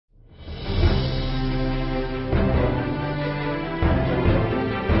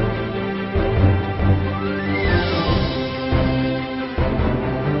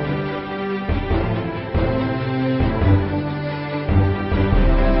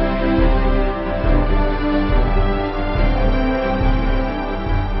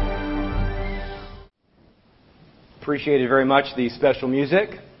appreciated very much the special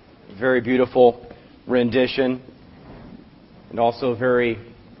music, very beautiful rendition, and also very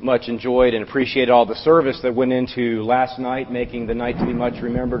much enjoyed and appreciated all the service that went into last night, making the night to be much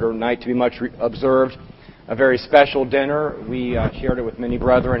remembered or night to be much observed. A very special dinner. We shared it with many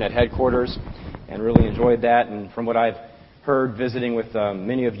brethren at headquarters and really enjoyed that. And from what I've heard visiting with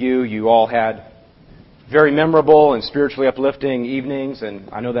many of you, you all had very memorable and spiritually uplifting evenings, and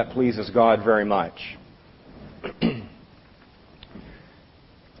I know that pleases God very much.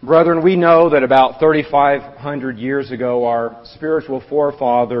 Brethren, we know that about 3,500 years ago, our spiritual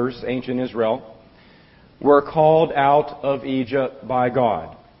forefathers, ancient Israel, were called out of Egypt by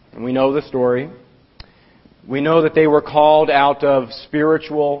God. And we know the story. We know that they were called out of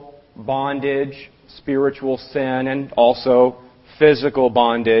spiritual bondage, spiritual sin, and also physical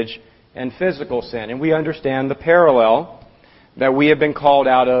bondage and physical sin. And we understand the parallel that we have been called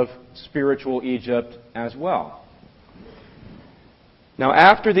out of spiritual Egypt as well. Now,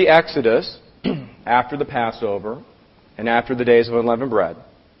 after the Exodus, after the Passover, and after the days of unleavened bread,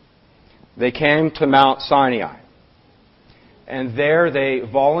 they came to Mount Sinai. And there they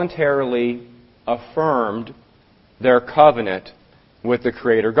voluntarily affirmed their covenant with the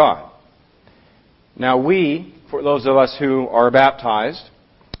Creator God. Now we, for those of us who are baptized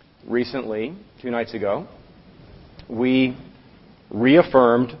recently, 2 nights ago, we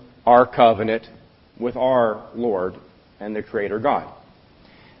reaffirmed our covenant with our Lord and the Creator God.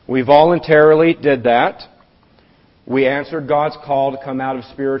 We voluntarily did that. We answered God's call to come out of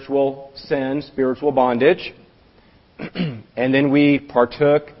spiritual sin, spiritual bondage. And then we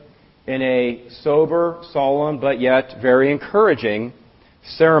partook in a sober, solemn, but yet very encouraging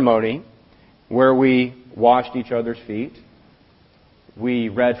ceremony where we washed each other's feet. We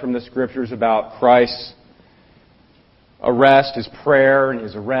read from the Scriptures about Christ's arrest, His prayer and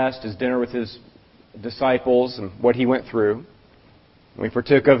His arrest, His dinner with His disciples and what He went through. We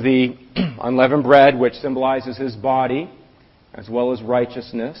partook of the unleavened bread, which symbolizes His body, as well as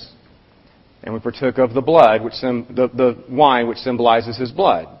righteousness. And we partook of the blood, the wine, which symbolizes His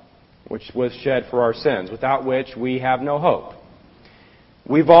blood, which was shed for our sins, without which we have no hope.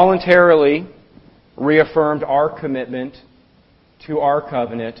 We voluntarily reaffirmed our commitment to our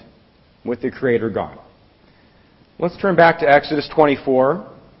covenant with the Creator God. Let's turn back to Exodus 24,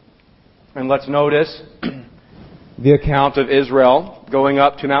 and let's notice the account of Israel going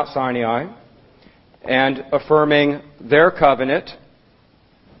up to Mount Sinai and affirming their covenant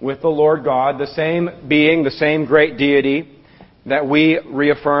with the Lord God, the same being, the same great deity that we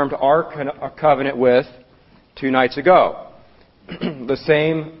reaffirmed our covenant with 2 nights ago. The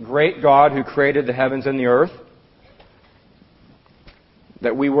same great God who created the heavens and the earth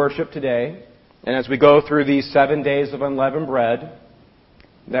that we worship today. And as we go through these 7 days of unleavened bread,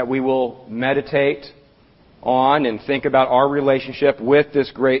 that we will meditate on and think about our relationship with this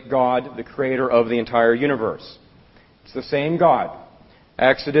great God, the Creator of the entire universe. It's the same God.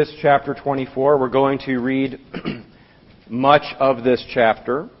 Exodus chapter 24, we're going to read much of this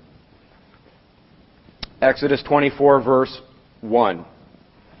chapter. Exodus 24, verse 1.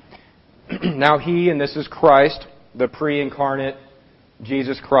 Now He, and this is Christ, the pre-incarnate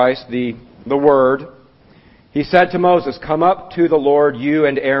Jesus Christ, the Word, He said to Moses, "Come up to the Lord, you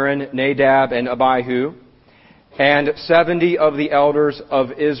and Aaron, Nadab and Abihu, and 70 of the elders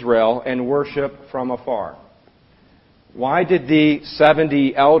of Israel, and worship from afar." Why did the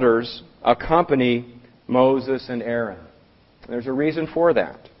 70 elders accompany Moses and Aaron? There's a reason for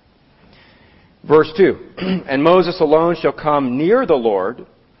that. Verse 2, "And Moses alone shall come near the Lord,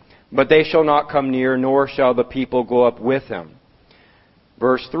 but they shall not come near, nor shall the people go up with him."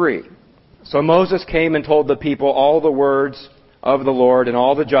 Verse 3, "So Moses came and told the people all the words of the Lord and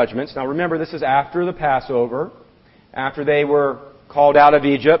all the judgments." Now remember, this is after the Passover, after they were called out of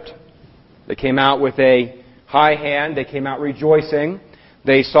Egypt. They came out with a high hand. They came out rejoicing.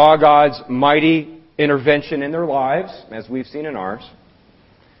 They saw God's mighty intervention in their lives, as we've seen in ours.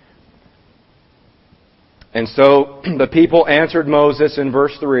 And so the people answered Moses in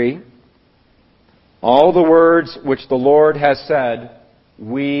verse 3, "All the words which the Lord has said,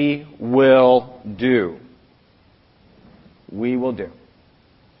 we will do." We will do.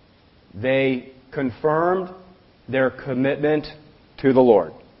 They confirmed their commitment to the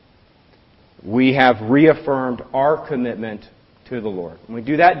Lord. We have reaffirmed our commitment to the Lord. And we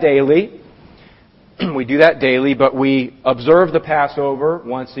do that daily. We do that daily, but we observe the Passover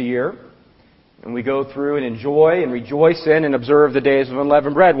once a year. And we go through and enjoy and rejoice in and observe the days of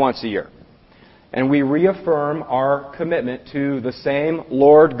unleavened bread once a year. And we reaffirm our commitment to the same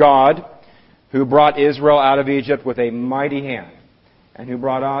Lord God who brought Israel out of Egypt with a mighty hand, and who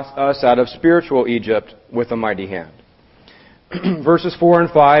brought us out of spiritual Egypt with a mighty hand. Verses 4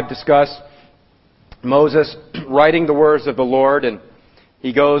 and 5 discuss Moses writing the words of the Lord, and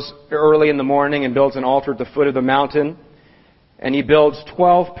he goes early in the morning and builds an altar at the foot of the mountain, and he builds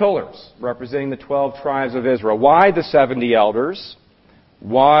 12 pillars representing the 12 tribes of Israel. Why the 70 elders?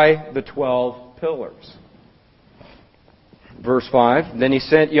 Why the 12 pillars? Verse 5, Then he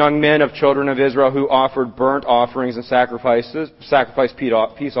sent young men of children of Israel who offered burnt offerings and sacrificed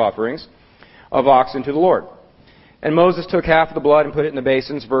peace offerings of oxen to the Lord. And Moses took half of the blood and put it in the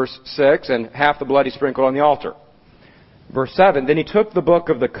basins, verse 6, and half the blood he sprinkled on the altar. Verse 7, Then he took the book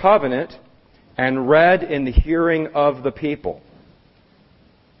of the covenant and read in the hearing of the people.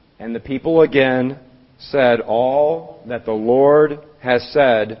 And the people again said, All that the Lord has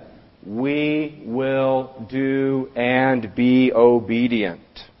said, we will do and be obedient.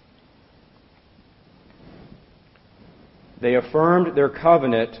 They affirmed their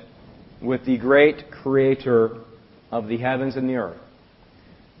covenant with the great Creator of the heavens and the earth.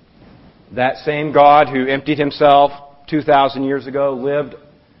 That same God who emptied Himself 2,000 years ago, lived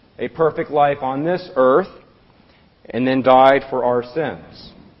a perfect life on this earth, and then died for our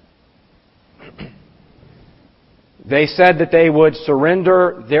sins. They said that they would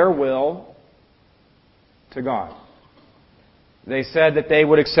surrender their will to God. They said that they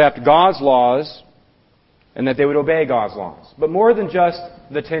would accept God's laws and that they would obey God's laws. But more than just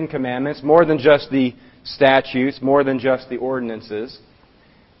the Ten Commandments, more than just the statutes, more than just the ordinances,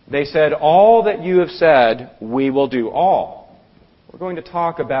 they said, all that you have said, we will do. All. We're going to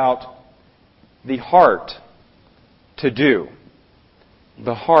talk about the heart to do.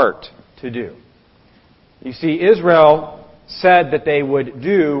 The heart to do. You see, Israel said that they would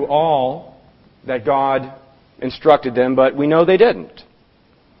do all that God instructed them, but we know they didn't.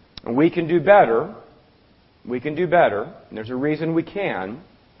 We can do better. We can do better. And there's a reason we can.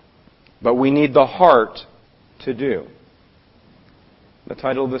 But we need the heart to do. The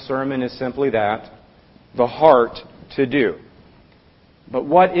title of the sermon is simply that, the heart to do. But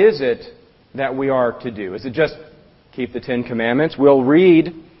what is it that we are to do? Is it just keep the Ten Commandments? We'll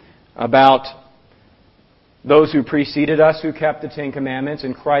read about those who preceded us who kept the Ten Commandments,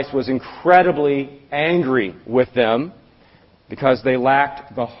 and Christ was incredibly angry with them because they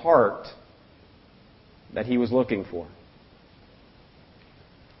lacked the heart that He was looking for.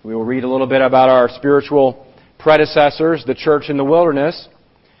 We will read a little bit about our spiritual predecessors, the church in the wilderness,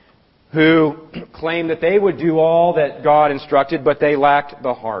 who claimed that they would do all that God instructed, but they lacked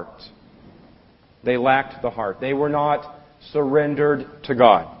the heart. They lacked the heart. They were not surrendered to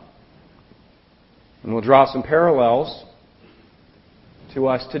God. And we'll draw some parallels to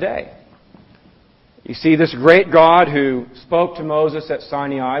us today. You see, this great God who spoke to Moses at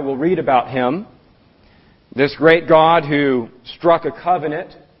Sinai, we'll read about Him. This great God who struck a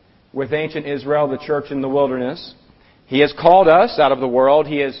covenant with ancient Israel, the church in the wilderness. He has called us out of the world.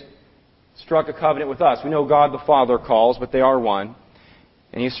 He has struck a covenant with us. We know God the Father calls, but they are one.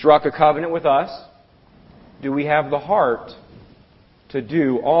 And He struck a covenant with us. Do we have the heart to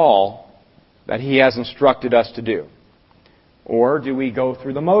do all that He has instructed us to do? Or do we go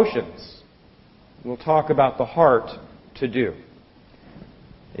through the motions? We'll talk about the heart to do.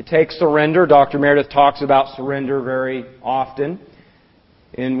 It takes surrender. Dr. Meredith talks about surrender very often.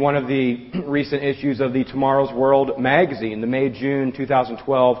 In one of the recent issues of the Tomorrow's World magazine, the May-June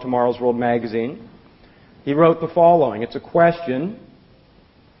 2012 Tomorrow's World magazine, he wrote the following. It's a question.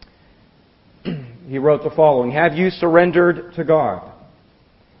 He wrote the following. Have you surrendered to God?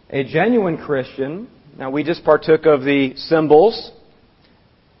 A genuine Christian, now we just partook of the symbols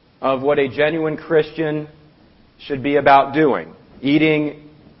of what a genuine Christian should be about doing. Eating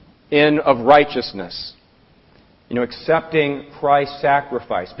in of righteousness. Accepting Christ's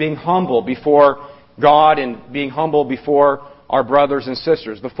sacrifice. Being humble before God and being humble before our brothers and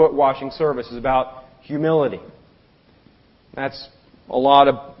sisters. The foot washing service is about humility. That's a lot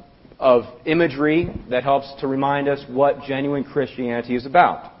of imagery that helps to remind us what genuine Christianity is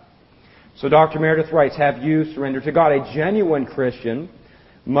about. So Dr. Meredith writes, have you surrendered to God? A genuine Christian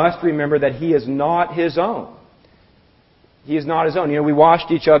must remember that he is not his own. He is not his own. We washed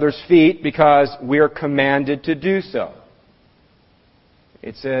each other's feet because we are commanded to do so.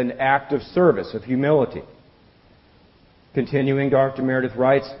 It's an act of service, of humility. Continuing, Dr. Meredith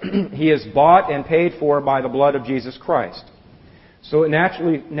writes, he is bought and paid for by the blood of Jesus Christ. So it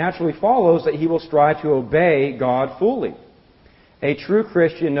naturally follows that he will strive to obey God fully. A true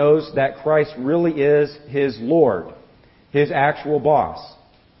Christian knows that Christ really is his Lord, his actual boss.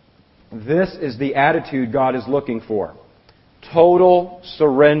 This is the attitude God is looking for. Total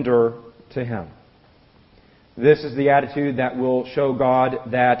surrender to Him. This is the attitude that will show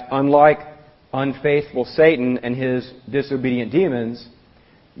God that, unlike unfaithful Satan and his disobedient demons,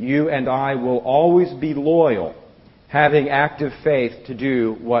 you and I will always be loyal, having active faith to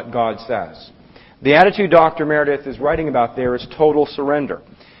do what God says. The attitude Dr. Meredith is writing about there is total surrender.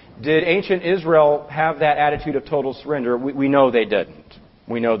 Did ancient Israel have that attitude of total surrender? We know they didn't.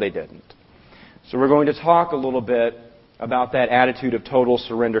 We know they didn't. So we're going to talk a little bit about that attitude of total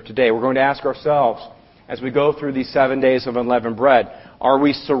surrender today. We're going to ask ourselves, as we go through these 7 days of unleavened bread, are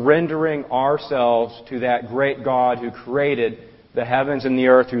we surrendering ourselves to that great God who created the heavens and the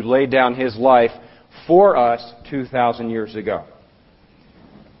earth, who laid down His life for us 2,000 years ago?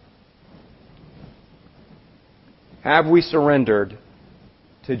 Have we surrendered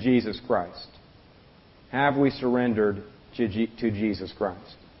to Jesus Christ? Have we surrendered to Jesus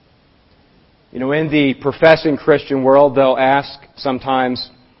Christ? You know, in the professing Christian world, they'll ask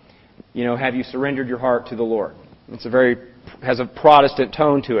sometimes, have you surrendered your heart to the Lord? Has a Protestant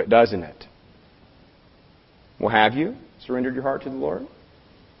tone to it, doesn't it? Well, have you surrendered your heart to the Lord?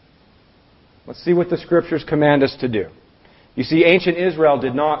 Let's see what the Scriptures command us to do. You see, ancient Israel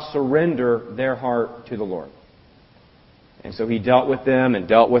did not surrender their heart to the Lord. And so He dealt with them and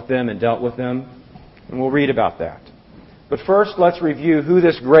dealt with them and dealt with them. And we'll read about that. But first, let's review who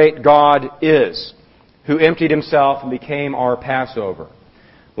this great God is, who emptied Himself and became our Passover.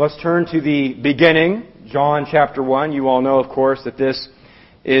 Let's turn to the beginning, John chapter 1. You all know, of course, that this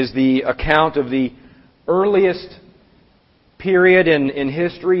is the account of the earliest period in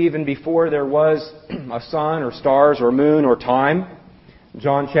history, even before there was a sun or stars or moon or time.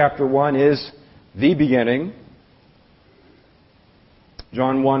 John chapter 1 is the beginning.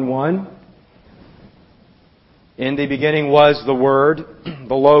 John 1:1. In the beginning was the Word,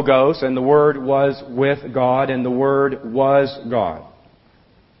 the Logos, and the Word was with God, and the Word was God.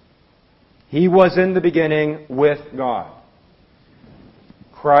 He was in the beginning with God.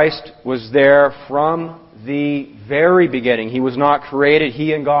 Christ was there from the very beginning. He was not created.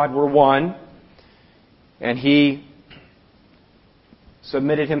 He and God were one. And He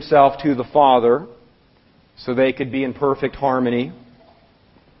submitted Himself to the Father so they could be in perfect harmony.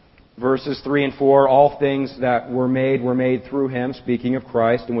 Verses 3 and 4, all things that were made through Him, speaking of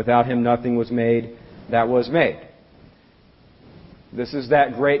Christ, and without Him nothing was made that was made. This is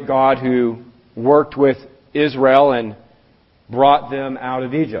that great God who worked with Israel and brought them out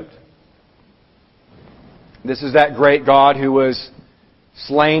of Egypt. This is that great God who was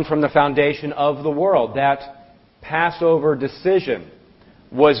slain from the foundation of the world. That Passover decision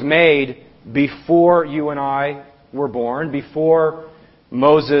was made before you and I were born, before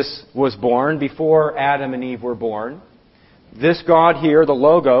Moses was born, before Adam and Eve were born. This God here, the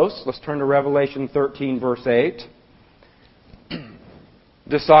Logos, let's turn to Revelation 13, verse 8,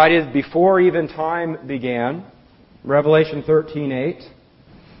 decided before even time began, Revelation 13:8,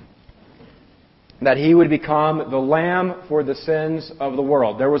 that He would become the Lamb for the sins of the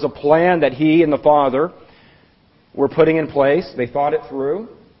world. There was a plan that He and the Father were putting in place. They thought it through.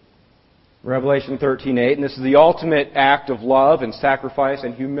 Revelation 13:8, and this is the ultimate act of love and sacrifice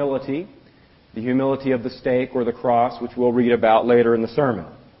and humility, the humility of the stake or the cross, which we'll read about later in the sermon.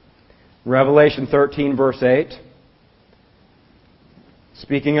 Revelation 13, verse 8,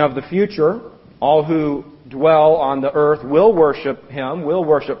 speaking of the future, all who dwell on the earth will worship Him, will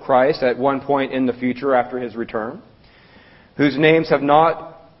worship Christ at one point in the future after His return, whose names have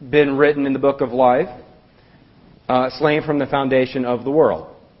not been written in the book of life, slain from the foundation of the world.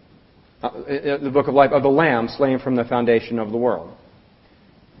 The book of life of the Lamb, slain from the foundation of the world.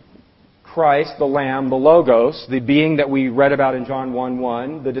 Christ, the Lamb, the Logos, the being that we read about in John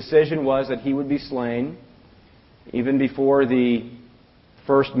 1:1, the decision was that He would be slain even before the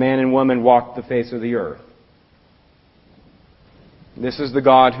first man and woman walked the face of the earth. This is the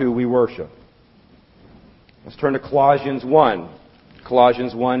God who we worship. Let's turn to Colossians 1.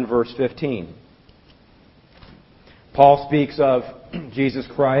 Colossians 1, verse 15. Paul speaks of Jesus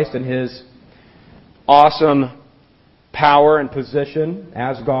Christ and His awesome power and position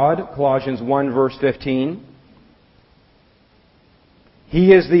as God. Colossians 1, verse 15.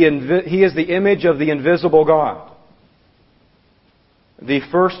 He is the image of the invisible God, the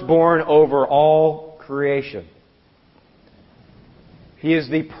firstborn over all creation. He is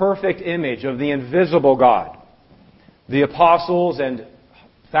the perfect image of the invisible God. The apostles and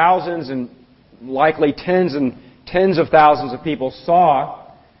thousands and likely tens of thousands of people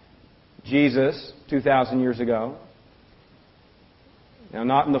saw Jesus 2,000 years ago. Now,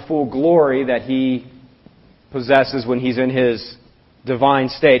 not in the full glory that He possesses when He's in His divine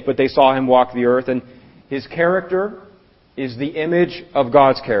state, but they saw Him walk the earth, and His character is the image of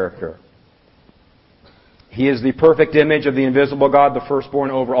God's character. He is the perfect image of the invisible God, the firstborn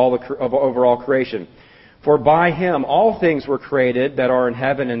over all creation. For by Him all things were created that are in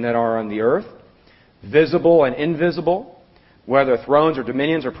heaven and that are on the earth, visible and invisible, whether thrones or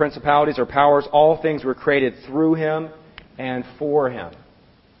dominions or principalities or powers, all things were created through Him and for Him.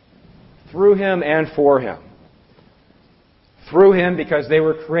 Through Him and for Him. Through Him because they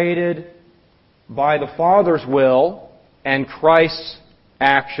were created by the Father's will and Christ's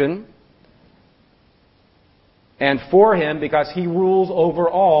action. And for Him because He rules over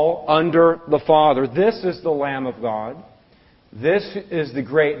all under the Father. This is the Lamb of God. This is the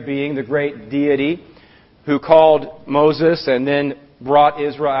great being, the great deity who called Moses and then brought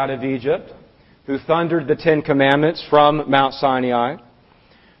Israel out of Egypt, who thundered the Ten Commandments from Mount Sinai,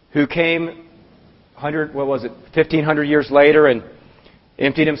 who came 1,500 years later and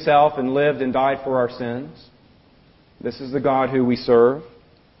emptied Himself and lived and died for our sins. This is the God who we serve.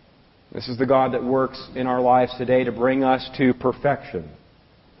 This is the God that works in our lives today to bring us to perfection.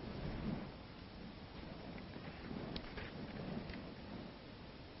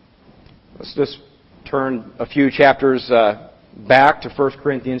 Let's just turn a few chapters back to 1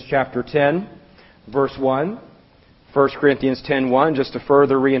 Corinthians chapter 10, verse 1. 1 Corinthians 10:1, just to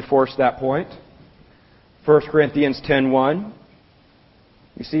further reinforce that point. 1 Corinthians 10:1.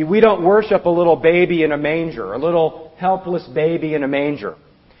 You see, we don't worship a little baby in a manger, a little helpless baby in a manger.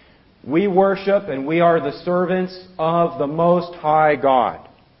 We worship and we are the servants of the Most High God.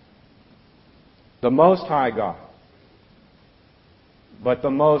 The Most High God. But the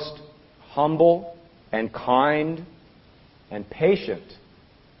most humble and kind and patient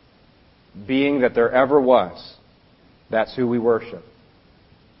being that there ever was. That's who we worship.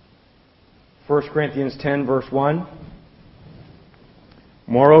 1 Corinthians 10, verse 1.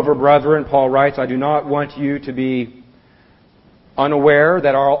 Moreover, brethren, Paul writes, I do not want you to be unaware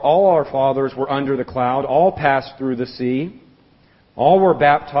that all our fathers were under the cloud, all passed through the sea, all were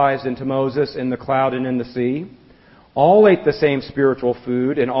baptized into Moses in the cloud and in the sea, all ate the same spiritual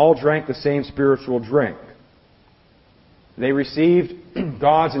food, and all drank the same spiritual drink. They received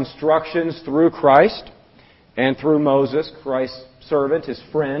God's instructions through Christ and through Moses, Christ's servant, His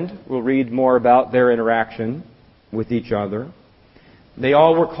friend. We'll read more about their interaction with each other. They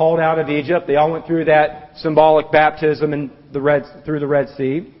all were called out of Egypt. They all went through that symbolic baptism through the Red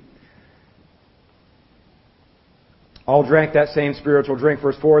Sea. All drank that same spiritual drink.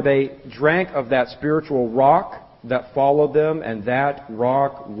 Verse 4, they drank of that spiritual rock that followed them, and that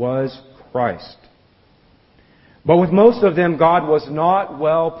rock was Christ. But with most of them God was not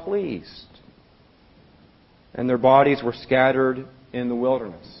well pleased, and their bodies were scattered in the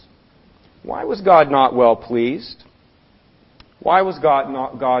wilderness. Why was God not well pleased? Why was God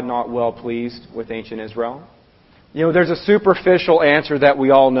not well pleased with ancient Israel? You know, there's a superficial answer that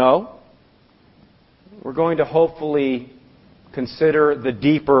we all know. We're going to hopefully consider the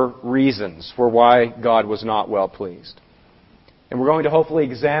deeper reasons for why God was not well pleased. And we're going to hopefully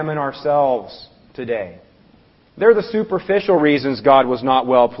examine ourselves today. They're the superficial reasons God was not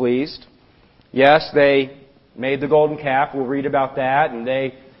well pleased. Yes, they made the golden calf. We'll read about that. And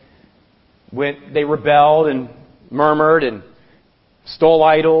they rebelled and murmured and stole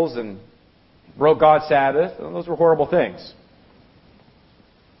idols and broke God's Sabbath. Those were horrible things.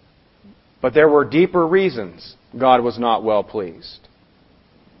 But there were deeper reasons God was not well pleased.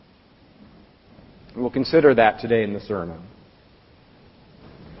 We'll consider that today in the sermon.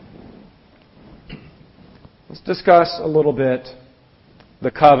 Let's discuss a little bit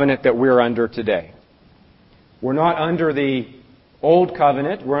the covenant that we're under today. We're not under the old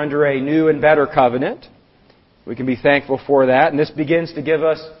covenant. We're under a new and better covenant. We can be thankful for that. And this begins to give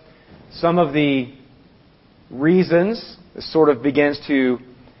us some of the reasons. This sort of begins to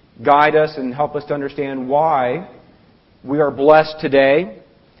guide us and help us to understand why we are blessed today,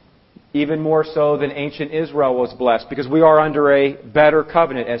 even more so than ancient Israel was blessed, because we are under a better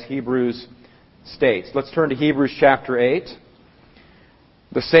covenant, as Hebrews states. Let's turn to Hebrews chapter 8.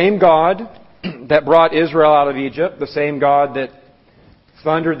 The same God that brought Israel out of Egypt, the same God that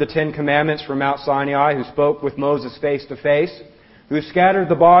thundered the Ten Commandments from Mount Sinai, who spoke with Moses face to face, who scattered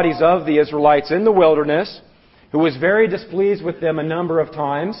the bodies of the Israelites in the wilderness, who was very displeased with them a number of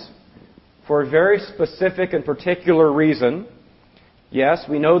times for a very specific and particular reason. Yes,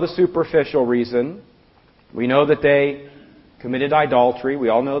 we know the superficial reason. We know that they committed idolatry. We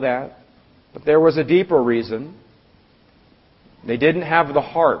all know that. But there was a deeper reason. They didn't have the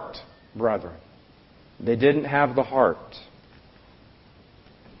heart, brethren. They didn't have the heart.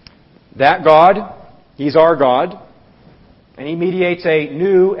 That God, He's our God, and He mediates a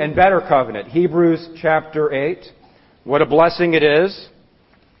new and better covenant. Hebrews chapter 8. What a blessing it is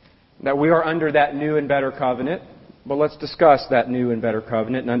that we are under that new and better covenant. But let's discuss that new and better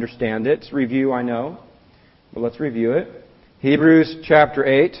covenant and understand it. It's review, I know, but let's review it. Hebrews chapter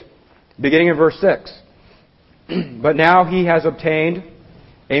 8, beginning in verse 6. But now he has obtained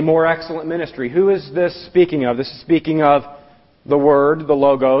a more excellent ministry. Who is this speaking of? This is speaking of the Word, the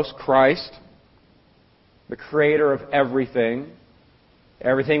Logos, Christ, the Creator of everything.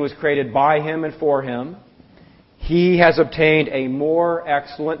 Everything was created by Him and for Him. He has obtained a more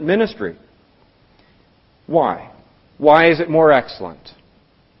excellent ministry. Why? Why is it more excellent?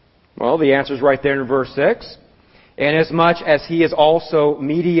 Well, the answer is right there in verse 6. Inasmuch as He is also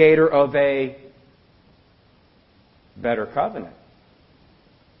mediator of a better covenant.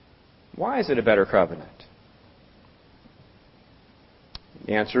 Why is it a better covenant?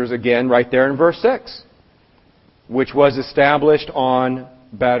 The answer is again right there in verse 6. Which was established on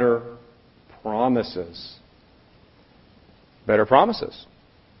better promises. Better promises.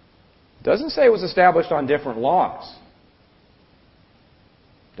 It doesn't say it was established on different laws.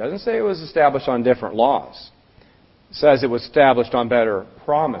 It doesn't say it was established on different laws. It says it was established on better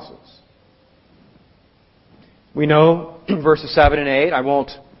promises. We know verses 7 and 8. I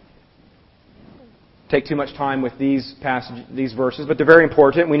won't take too much time with these verses, but they're very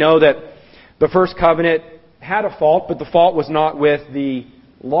important. We know that the first covenant had a fault, but the fault was not with the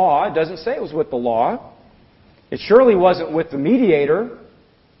law. It doesn't say it was with the law. It surely wasn't with the mediator.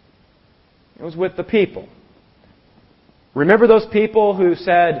 It was with the people. Remember those people who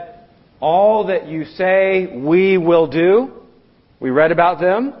said, "All that you say we will do"? We read about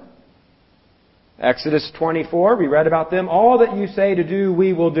them. Exodus 24, we read about them. "All that you say to do,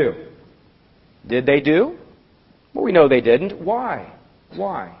 we will do." Did they do? Well, we know they didn't. Why?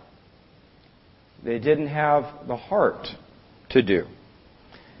 Why? They didn't have the heart to do.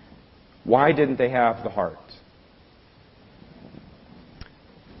 Why didn't they have the heart?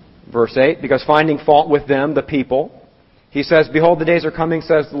 Verse 8, because finding fault with them, the people, He says, "Behold, the days are coming,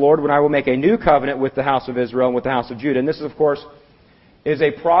 says the Lord, when I will make a new covenant with the house of Israel and with the house of Judah." And this, of course, is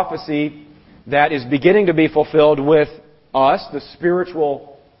a prophecy that is beginning to be fulfilled with us, the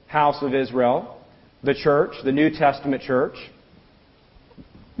spiritual house of Israel, the church, the New Testament church.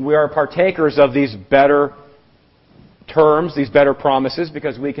 We are partakers of these better terms, these better promises,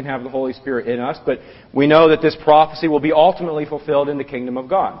 because we can have the Holy Spirit in us. But we know that this prophecy will be ultimately fulfilled in the kingdom of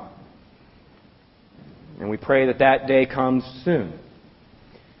God. And we pray that that day comes soon.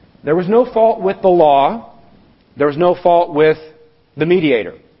 There was no fault with the law. There was no fault with the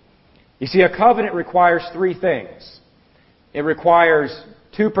mediator. You see, a covenant requires three things. It requires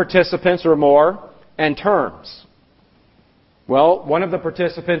two participants or more and terms. Well, one of the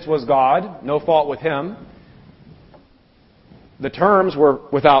participants was God. No fault with Him. The terms were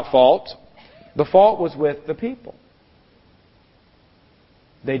without fault. The fault was with the people.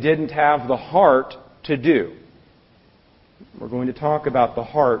 They didn't have the heart to do. We're going to talk about the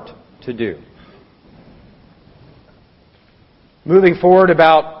heart to do. Moving forward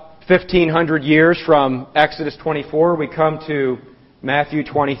about 1,500 years from Exodus 24, we come to Matthew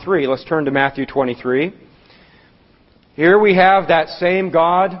 23. Let's turn to Matthew 23. Here we have that same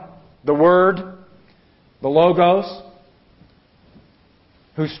God, the Word, the Logos,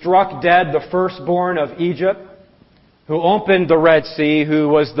 who struck dead the firstborn of Egypt, who opened the Red Sea, who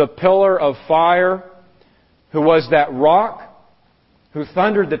was the pillar of fire, who was that rock, who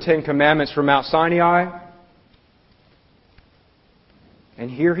thundered the Ten Commandments from Mount Sinai. And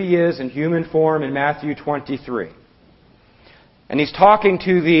here He is in human form in Matthew 23. And He's talking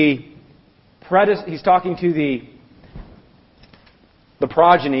to the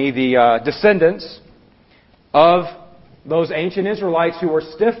progeny, the descendants of those ancient Israelites who were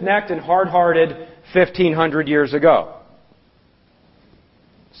stiff-necked and hard-hearted 1,500 years ago.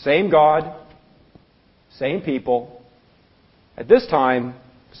 Same God, same people, at this time,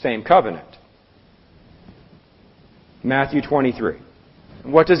 same covenant. Matthew 23.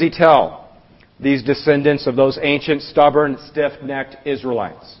 What does He tell these descendants of those ancient, stubborn, stiff-necked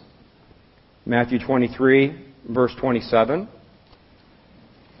Israelites? Matthew 23, verse 27.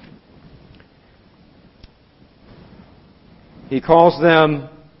 He calls them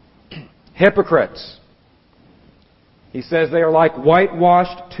hypocrites. He says they are like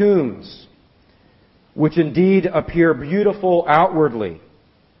whitewashed tombs, which indeed appear beautiful outwardly,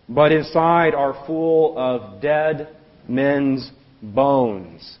 but inside are full of dead men's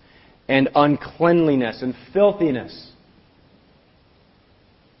bones and uncleanliness and filthiness.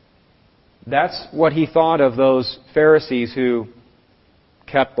 That's what He thought of those Pharisees who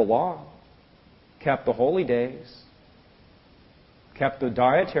kept the law, kept the holy days, kept the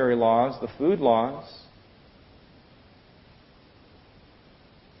dietary laws, the food laws.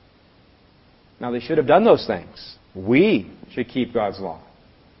 Now, they should have done those things. We should keep God's law.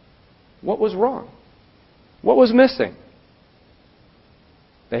 What was wrong? What was missing?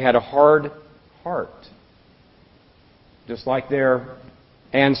 They had a hard heart. Just like their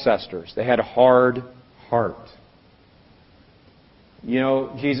ancestors. They had a hard heart. You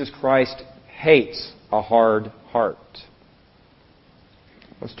know, Jesus Christ hates a hard heart.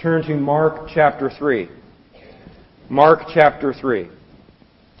 Let's turn to Mark chapter 3. Mark chapter 3.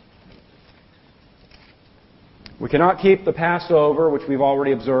 We cannot keep the Passover, which we've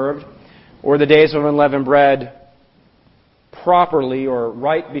already observed, or the days of unleavened bread properly or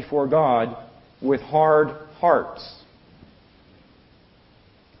right before God with hard hearts.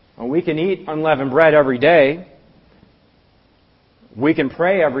 Well, we can eat unleavened bread every day. We can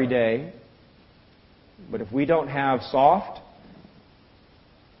pray every day. But if we don't have soft,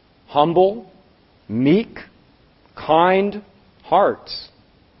 humble, meek, kind hearts,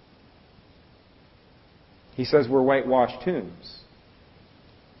 he says we're whitewashed tombs.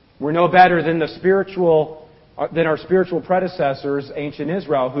 We're no better than our spiritual predecessors, ancient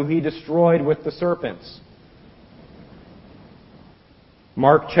Israel, who he destroyed with the serpents.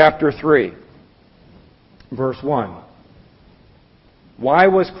 Mark chapter 3, verse 1. Why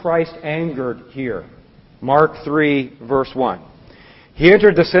was Christ angered here? Mark 3, verse 1. He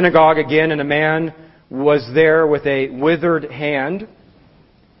entered the synagogue again, and a man was there with a withered hand.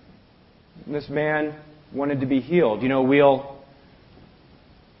 And this man wanted to be healed. You know, we'll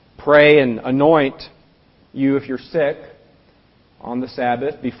pray and anoint you if you're sick on the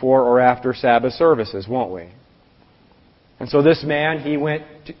Sabbath before or after Sabbath services, won't we? And so this man, he went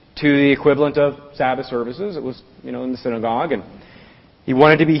to the equivalent of Sabbath services. It was, in the synagogue, and he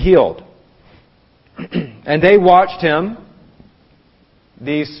wanted to be healed. And they watched him,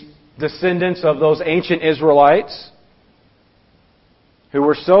 these descendants of those ancient Israelites who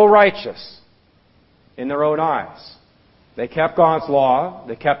were so righteous in their own eyes. They kept God's law,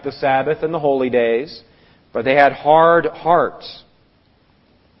 they kept the Sabbath and the holy days, but they had hard hearts.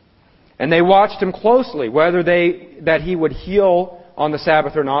 And they watched him closely, whether that he would heal on the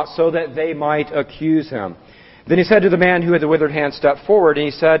Sabbath or not, so that they might accuse him. Then he said to the man who had the withered hand, "Step forward," and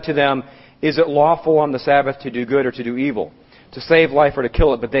he said to them, "Is it lawful on the Sabbath to do good or to do evil, to save life or to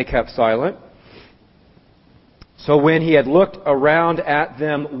kill it?" But they kept silent. So when he had looked around at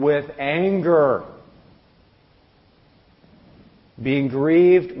them with anger, being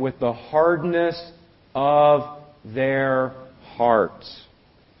grieved with the hardness of their hearts.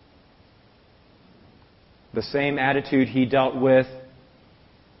 The same attitude he dealt with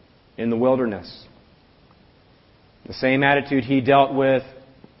in the wilderness. The same attitude he dealt with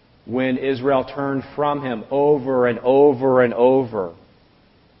when Israel turned from him over and over and over.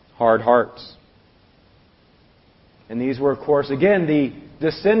 Hard hearts. And these were, of course, again, the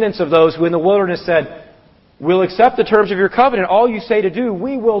descendants of those who in the wilderness said, "We'll accept the terms of your covenant. All you say to do,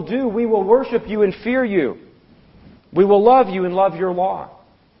 we will do. We will worship you and fear you. We will love you and love your law."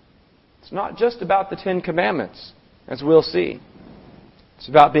 It's not just about the Ten Commandments, as we'll see. It's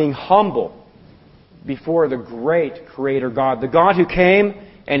about being humble before the great Creator God. The God who came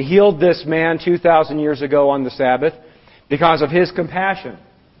and healed this man 2,000 years ago on the Sabbath because of His compassion,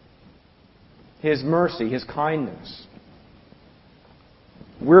 His mercy, His kindness.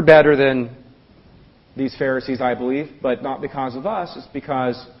 We're better than these Pharisees, I believe, but not because of us. It's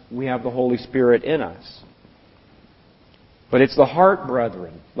because we have the Holy Spirit in us. But it's the heart,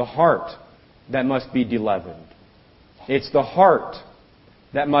 brethren, the heart that must be deleavened. It's the heart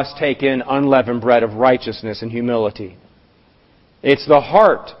that must take in unleavened bread of righteousness and humility. It's the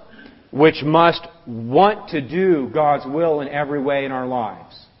heart which must want to do God's will in every way in our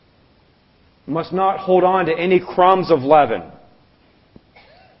lives. It must not hold on to any crumbs of leaven.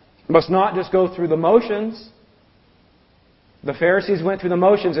 It must not just go through the motions. The Pharisees went through the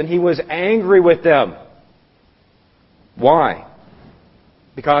motions and He was angry with them. Why?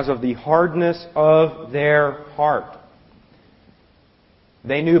 Because of the hardness of their heart.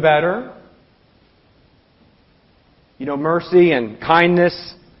 They knew better. Mercy and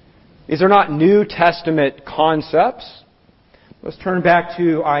kindness, these are not New Testament concepts. Let's turn back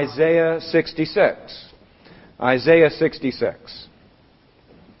to Isaiah 66. Isaiah 66.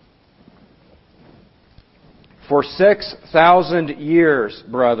 For 6,000 years,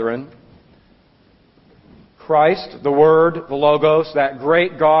 brethren, Christ, the Word, the Logos, that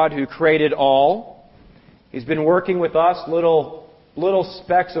great God who created all, He's been working with us, little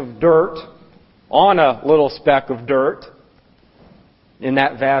specks of dirt, on a little speck of dirt in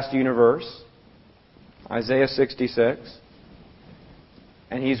that vast universe. Isaiah 66.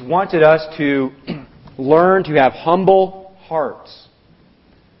 And He's wanted us to learn to have humble hearts.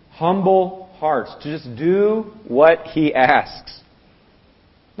 Humble hearts to just do what He asks.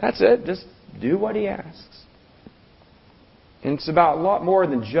 That's it. Just do what He asks. And it's about a lot more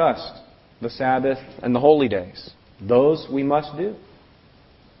than just the Sabbath and the holy days. Those we must do.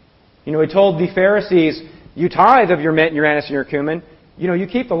 He told the Pharisees, you tithe of your mint, your anise, and your cumin. You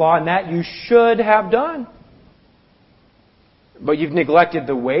keep the law, and that you should have done. But you've neglected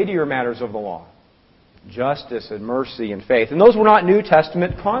the weightier matters of the law. Justice and mercy and faith. And those were not New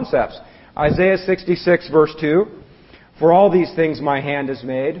Testament concepts. Isaiah 66 verse 2. For all these things my hand has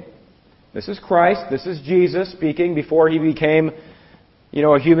made. This is Christ. This is Jesus speaking before He became,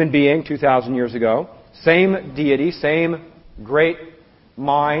 a human being 2,000 years ago. Same deity, same great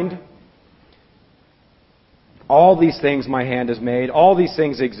mind. All these things my hand has made. All these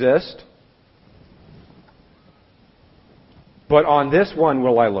things exist. But on this one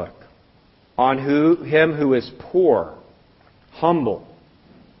will I look. On him who is poor, humble,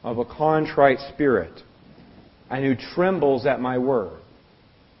 of a contrite spirit, and who trembles at my word.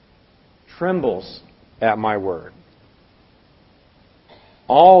 Trembles at my word.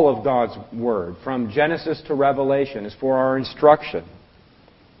 All of God's word, from Genesis to Revelation, is for our instruction.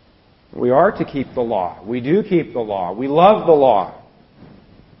 We are to keep the law. We do keep the law. We love the law.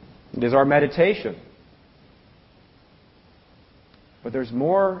 It is our meditation. But there's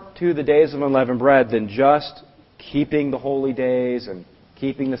more to the days of unleavened bread than just keeping the holy days and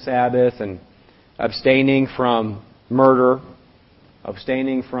keeping the Sabbath and abstaining from murder,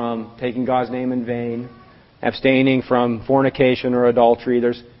 abstaining from taking God's name in vain, abstaining from fornication or adultery.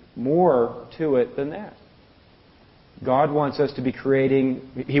 There's more to it than that. God wants us to be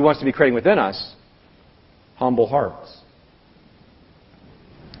creating, He wants to be creating within us humble hearts.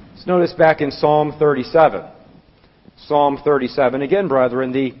 Let's notice back in Psalm 37. Psalm 37. Again,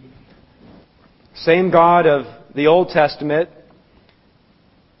 brethren, the same God of the Old Testament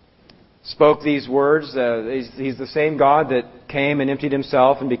spoke these words. He's the same God that came and emptied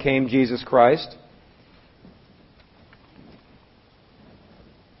Himself and became Jesus Christ.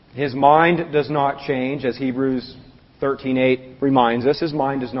 His mind does not change, as Hebrews 13:8 reminds us. His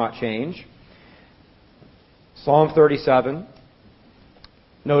mind does not change. Psalm 37.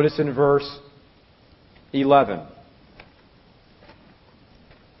 Notice in verse 11.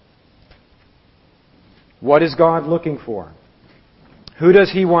 What is God looking for? Who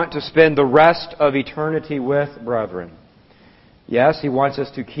does He want to spend the rest of eternity with, brethren? Yes, He wants us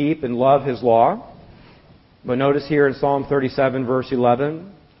to keep and love His law. But notice here in Psalm 37, verse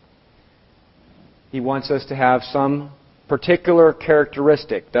 11, He wants us to have some particular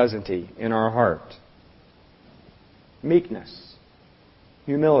characteristic, doesn't He, in our heart? Meekness,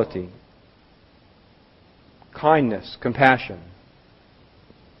 humility, kindness, compassion.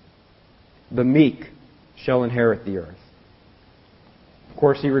 The meek shall inherit the earth. Of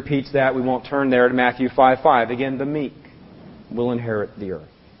course, He repeats that. We won't turn there to Matthew 5:5. Again, the meek will inherit the earth.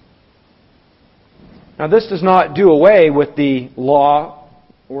 Now, this does not do away with the law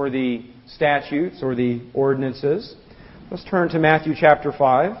or the statutes or the ordinances. Let's turn to Matthew chapter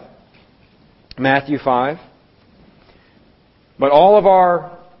 5. Matthew 5. But all of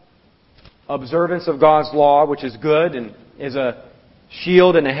our observance of God's law, which is good and is a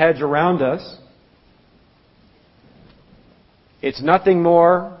shield and a hedge around us, it's nothing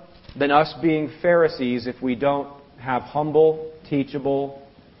more than us being Pharisees if we don't have humble, teachable,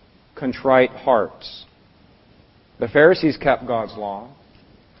 contrite hearts. The Pharisees kept God's law.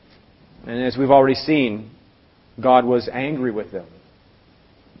 And as we've already seen, God was angry with them.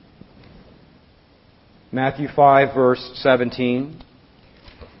 Matthew 5, verse 17.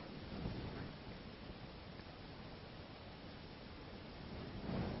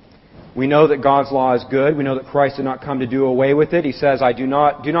 We know that God's law is good. We know that Christ did not come to do away with it. He says, do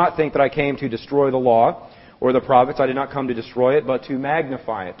not think that I came to destroy the law or the prophets. I did not come to destroy it, but to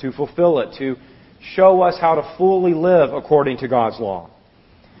magnify it, to fulfill it, to show us how to fully live according to God's law.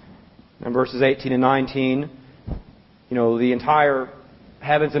 In verses 18 and 19, the entire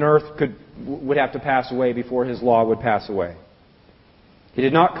heavens and earth would have to pass away before His law would pass away. He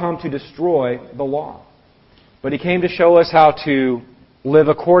did not come to destroy the law, but He came to show us how to live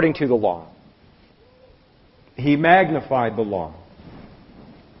according to the law. He magnified the law.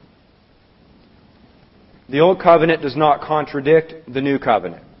 The Old Covenant does not contradict the New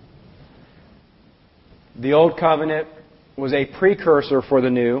Covenant. The Old Covenant was a precursor for the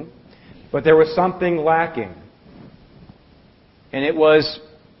New, but there was something lacking. And it was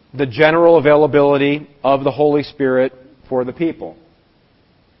the general availability of the Holy Spirit for the people.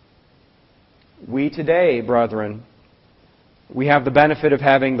 We today, brethren, we have the benefit of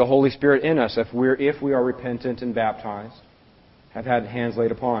having the Holy Spirit in us if we are repentant and baptized, have had hands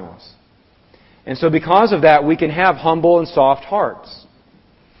laid upon us. And so because of that, we can have humble and soft hearts.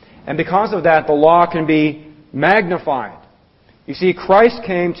 And because of that, the law can be magnified. You see, Christ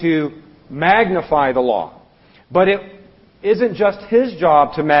came to magnify the law. But it isn't just His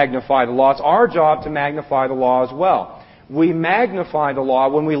job to magnify the law. It's our job to magnify the law as well. We magnify the law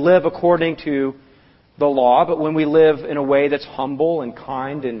when we live according to the law, but when we live in a way that's humble and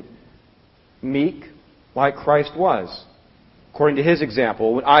kind and meek, like Christ was, according to His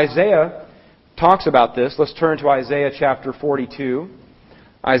example. When Isaiah talks about this, let's turn to Isaiah chapter 42.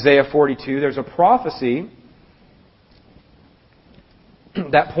 Isaiah 42, there's a prophecy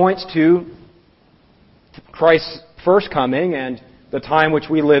that points to Christ's first coming and the time which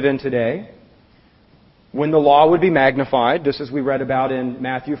we live in today, when the law would be magnified, just as we read about in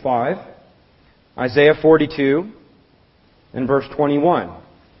Matthew 5. Isaiah 42 and verse 21.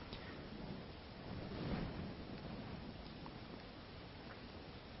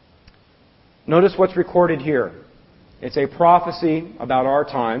 Notice what's recorded here. It's a prophecy about our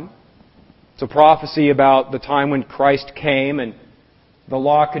time. It's a prophecy about the time when Christ came and the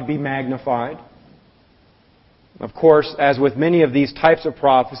law could be magnified. Of course, as with many of these types of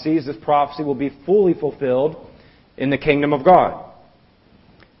prophecies, this prophecy will be fully fulfilled in the kingdom of God.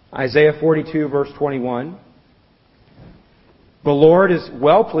 Isaiah 42, verse 21. The Lord is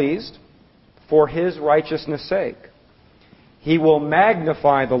well pleased for His righteousness' sake. He will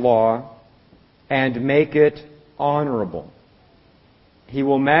magnify the law and make it honorable. He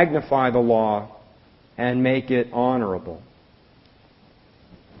will magnify the law and make it honorable.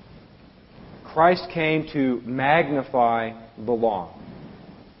 Christ came to magnify the law.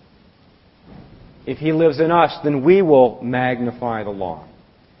 If He lives in us, then we will magnify the law.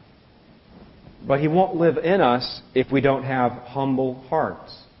 But He won't live in us if we don't have humble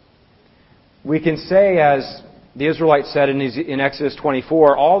hearts. We can say, as the Israelites said in Exodus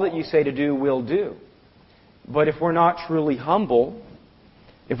 24, all that you say to do, we'll do. But if we're not truly humble,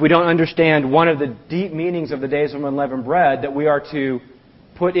 if we don't understand one of the deep meanings of the days of unleavened bread, that we are to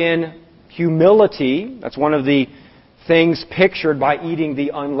put in humility, that's one of the things pictured by eating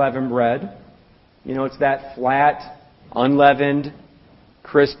the unleavened bread. You know, it's that flat, unleavened,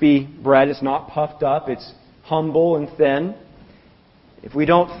 crispy bread. It's not puffed up. It's humble and thin. If we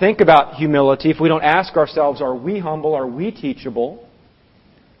don't think about humility, if we don't ask ourselves, are we humble, are we teachable,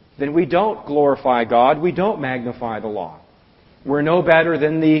 then we don't glorify God, we don't magnify the law. We're no better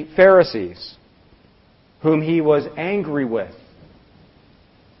than the Pharisees, whom He was angry with,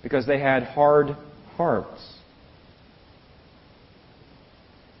 because they had hard hearts.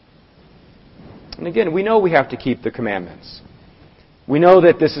 And again, we know we have to keep the commandments. We know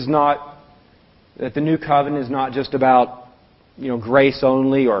that that the new covenant is not just about, grace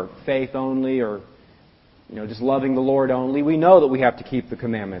only or faith only or, just loving the Lord only. We know that we have to keep the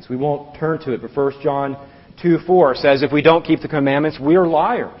commandments. We won't turn to it, but 1 John 2:4 says if we don't keep the commandments, we are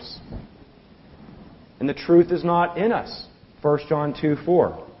liars. And the truth is not in us. 1 John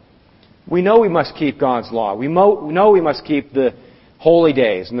 2:4. We know we must keep God's law. We know we must keep the holy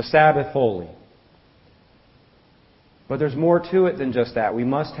days and the Sabbath holy. But there's more to it than just that. We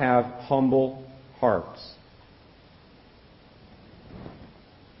must have humble hearts.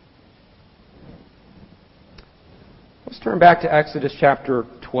 Let's turn back to Exodus chapter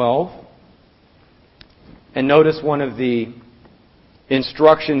 12 and notice one of the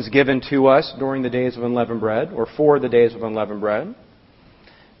instructions given to us during the days of unleavened bread, or for the days of unleavened bread.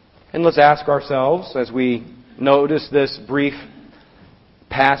 And let's ask ourselves, as we notice this brief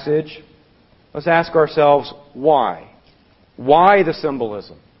passage, let's ask ourselves, why? Why the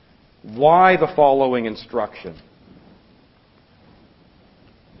symbolism? Why the following instruction?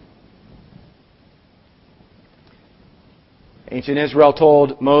 Ancient Israel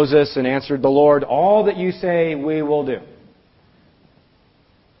told Moses and answered the Lord, all that you say we will do.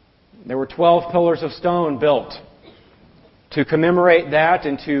 There were 12 pillars of stone built to commemorate that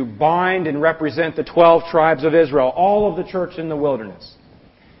and to bind and represent the 12 tribes of Israel, all of the church in the wilderness.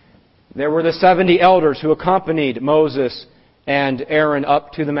 There were the 70 elders who accompanied Moses and Aaron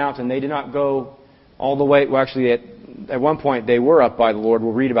up to the mountain. They did not go all the way. Well, actually, at one point they were up by the Lord.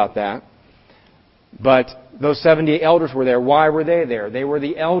 We'll read about that. But those 70 elders were there. Why were they there? They were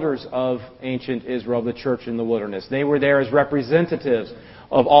the elders of ancient Israel, the church in the wilderness. They were there as representatives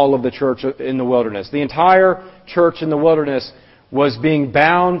of all of the church in the wilderness. The entire church in the wilderness was being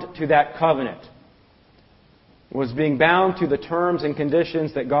bound to that covenant. Was being bound to the terms and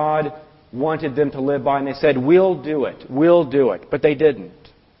conditions that God wanted them to live by. And they said, we'll do it. We'll do it. But they didn't.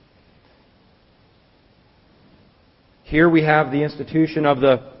 Here we have the institution of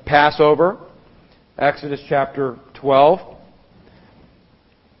the Passover. Exodus chapter 12.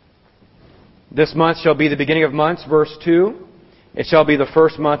 This month shall be the beginning of months, verse 2. It shall be the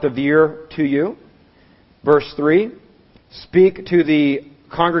first month of the year to you. Verse 3. Speak to the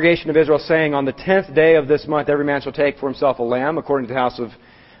congregation of Israel, saying, on the 10th day of this month every man shall take for himself a lamb, according to the house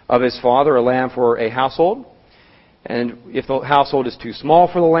of his father, a lamb for a household. And if the household is too small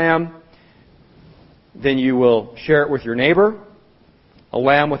for the lamb, then you will share it with your neighbor. A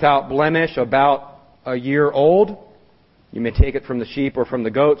lamb without blemish, about a year old. You may take it from the sheep or from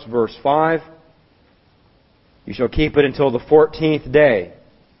the goats. Verse 5. You shall keep it until the 14th day.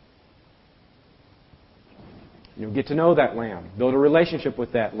 You'll get to know that lamb. Build a relationship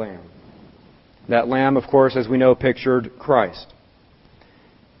with that lamb. That lamb, of course, as we know, pictured Christ.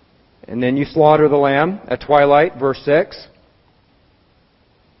 And then you slaughter the lamb at twilight, verse 6.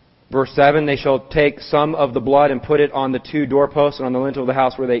 Verse 7, they shall take some of the blood and put it on the 2 doorposts and on the lintel of the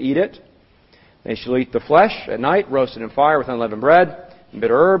house where they eat it. They shall eat the flesh at night, roasted in fire with unleavened bread and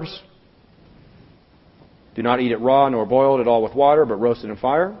bitter herbs. Do not eat it raw nor boiled at all with water, but roasted in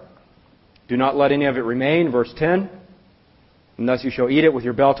fire. Do not let any of it remain, verse 10. And thus you shall eat it with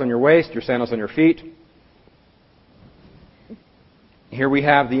your belt on your waist, your sandals on your feet. Here we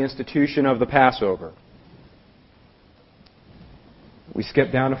have the institution of the Passover. We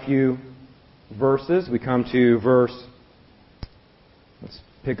skip down a few verses. We come to let's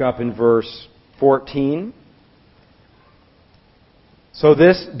pick up in verse 14. So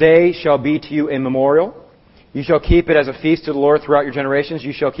this day shall be to you a memorial. You shall keep it as a feast to the Lord throughout your generations.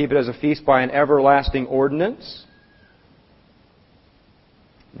 You shall keep it as a feast by an everlasting ordinance.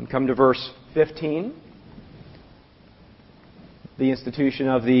 And come to verse 15. The institution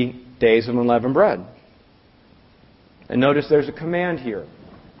of the days of unleavened bread. And notice there's a command here.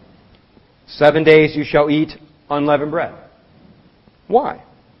 7 days you shall eat unleavened bread. Why?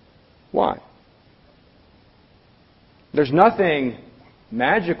 Why? There's nothing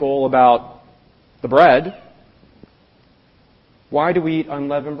magical about the bread. Why do we eat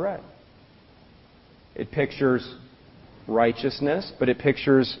unleavened bread? It pictures righteousness, but it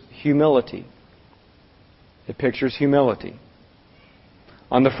pictures humility. It pictures humility.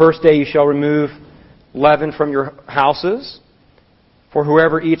 On the first day you shall remove leaven from your houses. For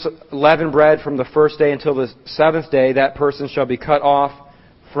whoever eats leavened bread from the first day until the 7th day, that person shall be cut off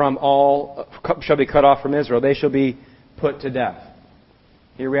from Israel. They shall be put to death.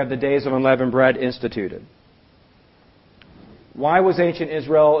 Here we have the days of unleavened bread instituted. Why was ancient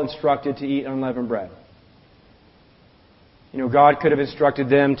Israel instructed to eat unleavened bread? God could have instructed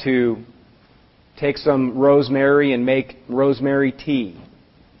them to take some rosemary and make rosemary tea.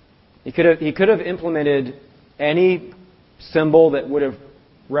 He could have implemented any symbol that would have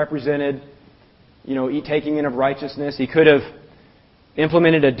represented, taking in of righteousness. He could have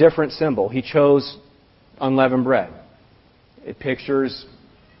implemented a different symbol. He chose unleavened bread. It pictures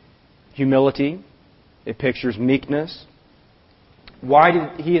humility. It pictures meekness. Why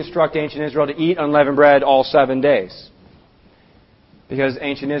did he instruct ancient Israel to eat unleavened bread all 7 days? Because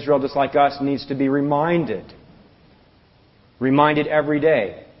ancient Israel, just like us, needs to be reminded every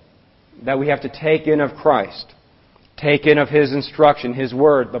day that we have to take in of Christ, take in of His instruction, His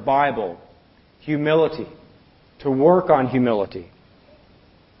Word, the Bible, humility, to work on humility,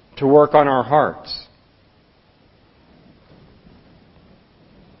 to work on our hearts.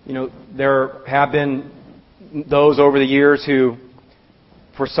 There have been those over the years who,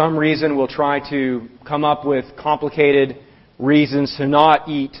 for some reason, will try to come up with complicated reasons to not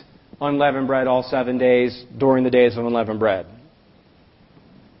eat unleavened bread all 7 days during the days of unleavened bread.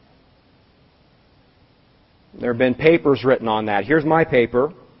 There have been papers written on that. Here's my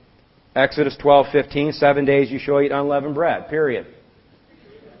paper. Exodus 12:15, 7 days you shall eat unleavened bread, period.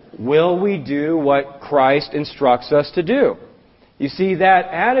 Will we do what Christ instructs us to do? You see, that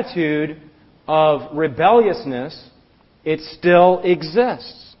attitude of rebelliousness, it still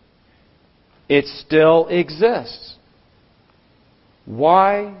exists. It still exists.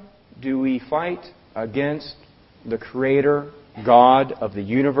 Why do we fight against the Creator, God of the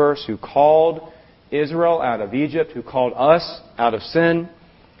universe, who called Israel out of Egypt, who called us out of sin,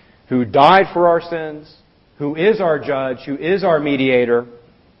 who died for our sins, who is our judge, who is our mediator?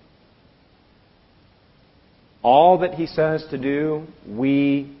 All that He says to do,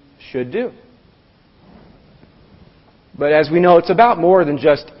 we should do. But as we know, it's about more than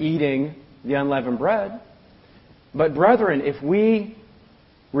just eating the unleavened bread. But brethren, if we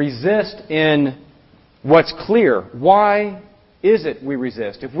resist in what's clear, why is it we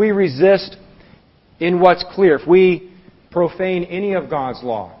resist? If we resist in what's clear, if we profane any of God's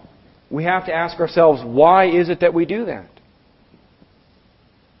law, we have to ask ourselves, why is it that we do that?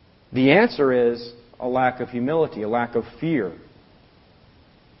 The answer is a lack of humility, a lack of fear,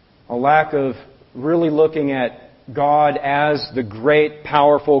 a lack of really looking at God as the great,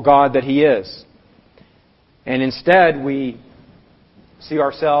 powerful God that He is. And instead, we see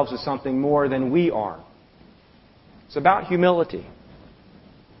ourselves as something more than we are. It's about humility.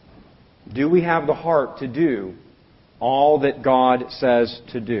 Do we have the heart to do all that God says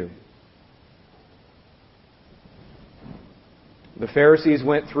to do? The Pharisees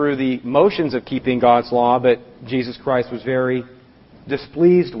went through the motions of keeping God's law, but Jesus Christ was very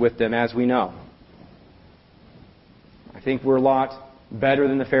displeased with them, as we know. I think we're a lot better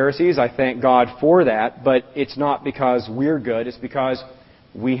than the Pharisees. I thank God for that, but it's not because we're good. It's because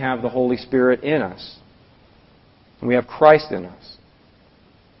we have the Holy Spirit in us. And we have Christ in us.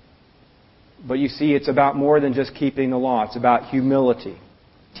 But you see, it's about more than just keeping the law. It's about humility,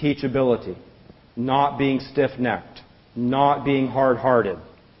 teachability, not being stiff-necked, not being hard-hearted,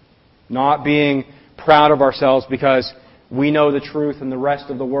 not being proud of ourselves because we know the truth and the rest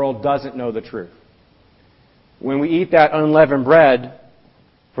of the world doesn't know the truth. When we eat that unleavened bread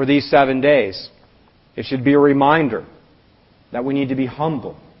for these 7 days, it should be a reminder that we need to be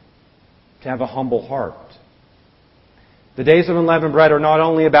humble, to have a humble heart. The days of unleavened bread are not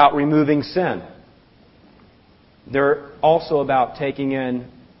only about removing sin. They're also about taking in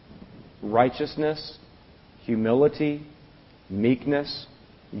righteousness, humility, meekness,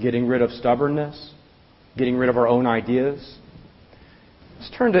 getting rid of stubbornness, getting rid of our own ideas.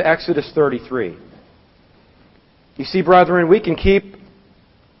 Let's turn to Exodus 33. You see, brethren, we can keep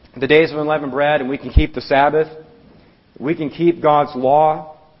the days of unleavened bread and we can keep the Sabbath. We can keep God's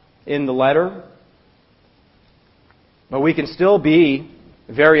law in the letter. But we can still be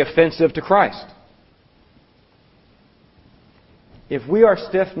very offensive to Christ. If we are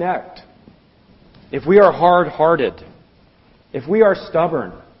stiff-necked, if we are hard-hearted, if we are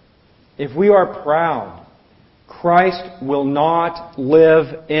stubborn, if we are proud, Christ will not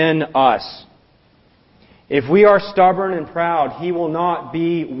live in us. If we are stubborn and proud, He will not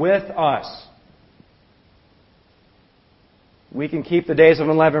be with us. We can keep the days of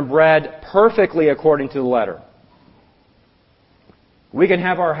unleavened bread perfectly according to the letter. We can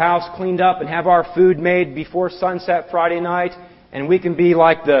have our house cleaned up and have our food made before sunset Friday night, and we can be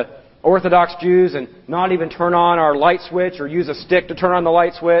like the Orthodox Jews and not even turn on our light switch or use a stick to turn on the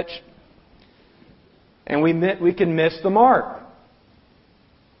light switch. And we can miss the mark.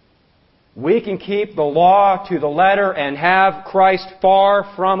 We can keep the law to the letter and have Christ far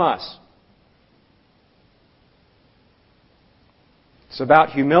from us. It's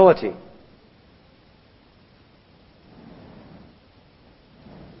about humility.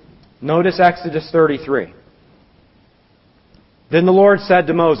 Notice Exodus 33. Then the Lord said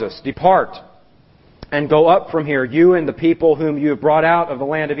to Moses, "Depart and go up from here, you and the people whom you have brought out of the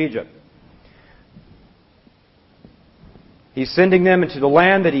land of Egypt." He's sending them into the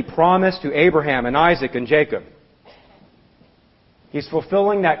land that He promised to Abraham and Isaac and Jacob. He's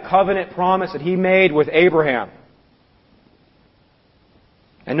fulfilling that covenant promise that He made with Abraham.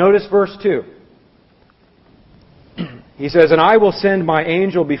 And notice verse 2. He says, "And I will send my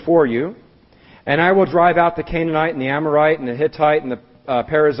angel before you, and I will drive out the Canaanite and the Amorite and the Hittite and the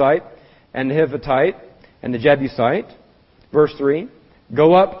Perizzite and the Hivite and the Jebusite." Verse 3,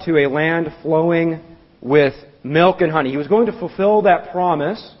 "Go up to a land flowing with milk and honey." He was going to fulfill that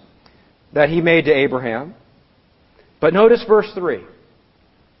promise that He made to Abraham. But notice verse 3.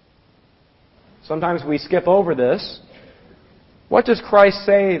 Sometimes we skip over this. What does Christ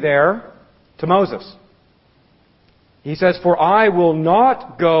say there to Moses? He says, "For I will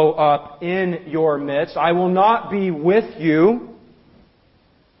not go up in your midst. I will not be with you,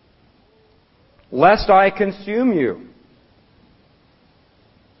 lest I consume you."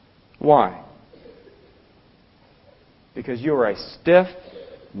 Why? Because you are a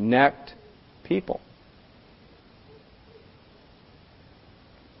stiff-necked people.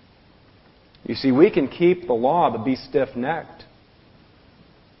 You see, we can keep the law but be stiff-necked.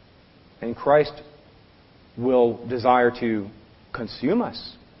 And Christ will desire to consume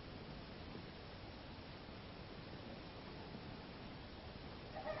us.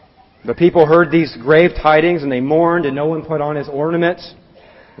 The people heard these grave tidings and they mourned, and no one put on his ornaments.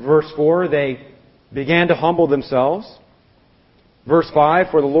 Verse 4, they began to humble themselves. Verse 5,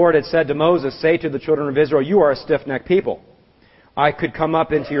 "For the Lord had said to Moses, say to the children of Israel, you are a stiff-necked people. I could come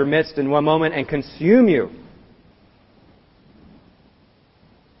up into your midst in one moment and consume you."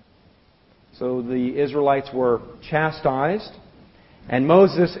 So the Israelites were chastised, and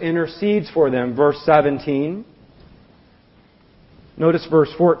Moses intercedes for them. Verse 17. Notice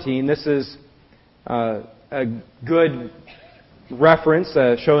verse 14. This is a good reference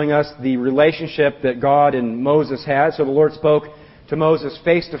showing us the relationship that God and Moses had. "So the Lord spoke to Moses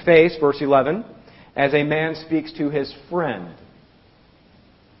face to face, verse 11, as a man speaks to his friend.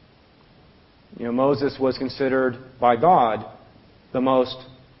 Moses was considered by God the most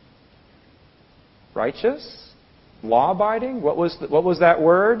righteous, law-abiding. What was that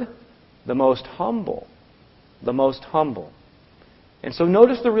word? The most humble. The most humble. And so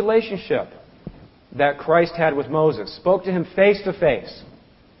notice the relationship that Christ had with Moses. Spoke to him face to face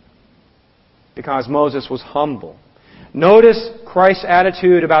because Moses was humble. Notice Christ's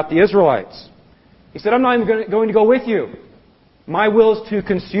attitude about the Israelites. He said, I'm not even going to go with you. My will is to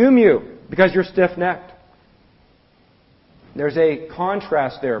consume you because you're stiff-necked. There's a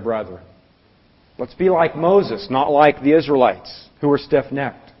contrast there, brethren. Let's be like Moses, not like the Israelites who were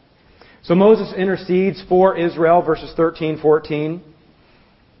stiff-necked. So Moses intercedes for Israel, verses 13, 14.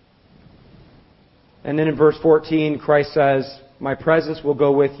 And then in verse 14, Christ says, my presence will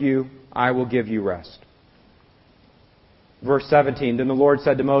go with you. I will give you rest. Verse 17, then the Lord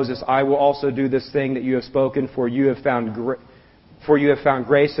said to Moses, I will also do this thing that you have spoken, for you have found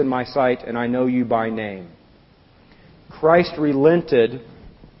grace in my sight, and I know you by name. Christ relented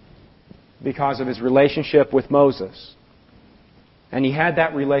because of his relationship with Moses. And he had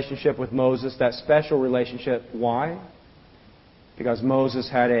that relationship with Moses, that special relationship. Why? Because Moses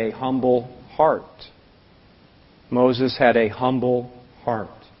had a humble heart. Moses had a humble heart.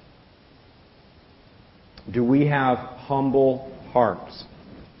 Do we have humble hearts?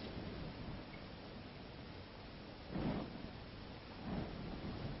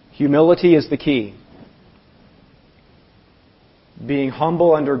 Humility is the key. Being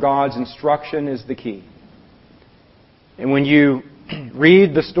humble under God's instruction is the key. And when you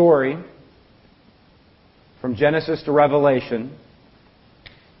read the story from Genesis to Revelation,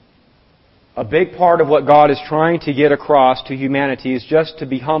 a big part of what God is trying to get across to humanity is just to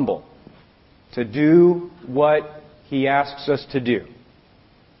be humble, to do what He asks us to do.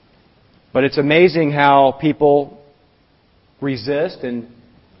 But it's amazing how people resist and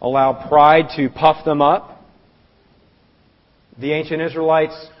allow pride to puff them up. The ancient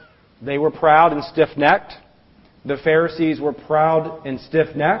Israelites, they were proud and stiff-necked. The Pharisees were proud and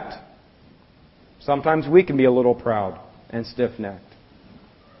stiff-necked. Sometimes we can be a little proud and stiff-necked.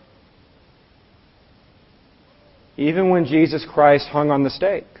 Even when Jesus Christ hung on the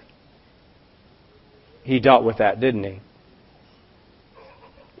stake, He dealt with that, didn't He?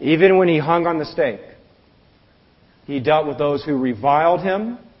 Even when He hung on the stake, He dealt with those who reviled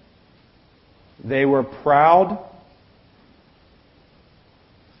Him. They were proud.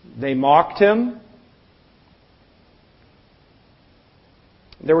 They mocked Him.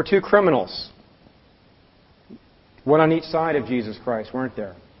 There were two criminals. One on each side of Jesus Christ, weren't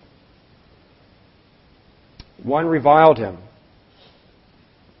there? One reviled Him.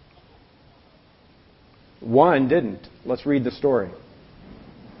 One didn't. Let's read the story.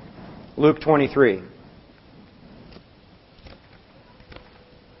 Luke 23.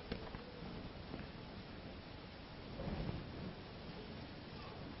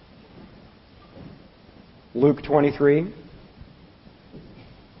 Luke 23.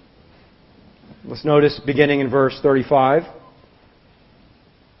 Let's notice beginning in verse 35.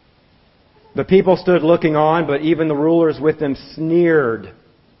 The people stood looking on, but even the rulers with them sneered.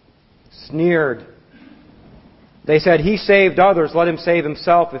 Sneered. They said, He saved others, let Him save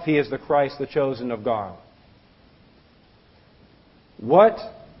Himself if He is the Christ, the chosen of God. What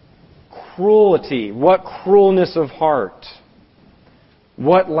cruelty, what cruelness of heart,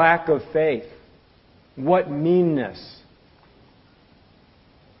 what lack of faith, what meanness.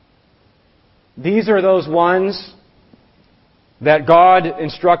 These are those ones that God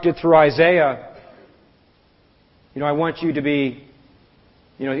instructed through Isaiah. I want you to be,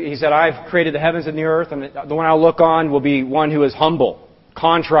 He said, I've created the heavens and the earth, and the one I'll look on will be one who is humble,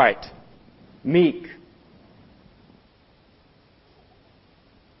 contrite, meek.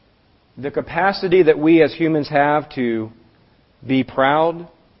 The capacity that we as humans have to be proud,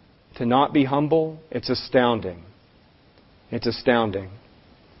 to not be humble, it's astounding. It's astounding.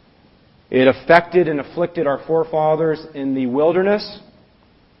 It affected and afflicted our forefathers in the wilderness.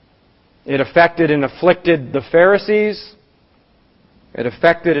 It affected and afflicted the Pharisees. It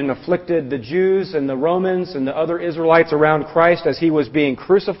affected and afflicted the Jews and the Romans and the other Israelites around Christ as He was being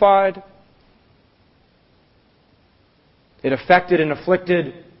crucified. It affected and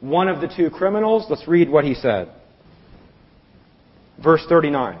afflicted one of the two criminals. Let's read what he said. Verse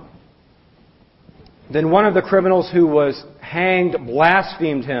 39. Then one of the criminals who was hanged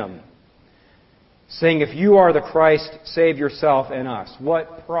blasphemed Him, saying, If you are the Christ, save yourself and us.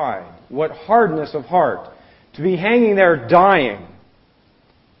 What pride, what hardness of heart, to be hanging there dying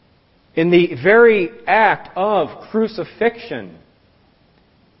in the very act of crucifixion,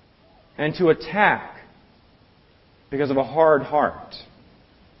 and to attack because of a hard heart.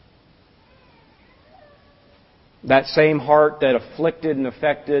 That same heart that afflicted and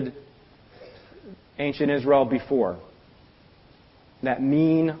affected ancient Israel before. That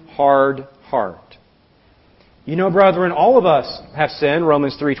mean, hard heart. You know, brethren, all of us have sinned,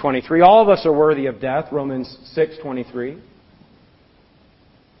 Romans 3:23. All of us are worthy of death, Romans 6:23.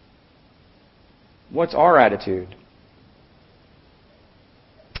 What's our attitude?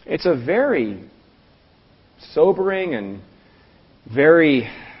 It's a very sobering and very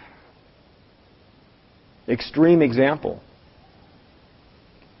extreme example.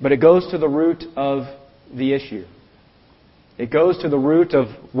 But it goes to the root of the issue. It goes to the root of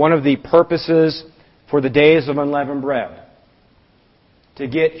one of the purposes for the days of unleavened bread. To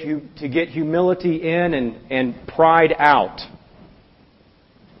get humility in and pride out.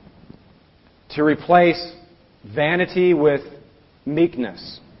 To replace vanity with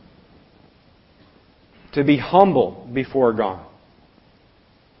meekness. To be humble before God.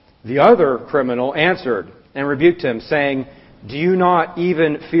 The other criminal answered and rebuked him, saying, "Do you not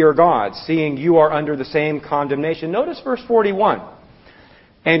even fear God, seeing you are under the same condemnation?" Notice verse 41.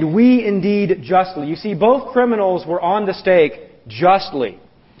 "And we indeed justly." You see, both criminals were on the stake justly.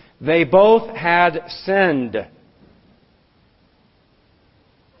 They both had sinned.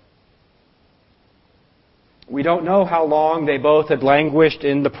 We don't know how long they both had languished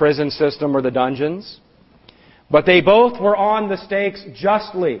in the prison system or the dungeons. But they both were on the stakes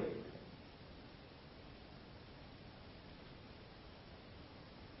justly.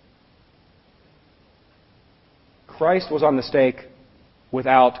 Christ was on the stake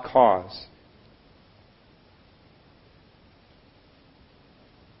without cause.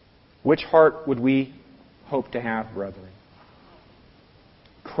 Which heart would we hope to have, brethren?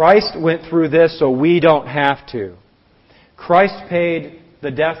 Christ went through this so we don't have to. Christ paid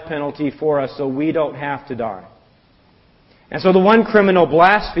the death penalty for us so we don't have to die. And so the one criminal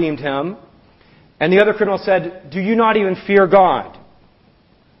blasphemed him, and the other criminal said, "Do you not even fear God?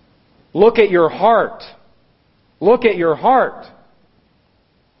 Look at your heart. Look at your heart.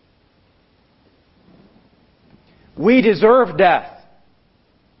 We deserve death,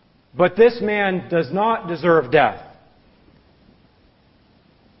 but this man does not deserve death."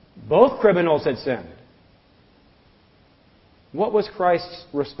 Both criminals had sinned. What was Christ's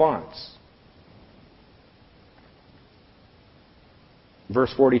response?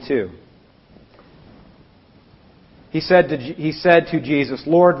 Verse 42. He said to Jesus,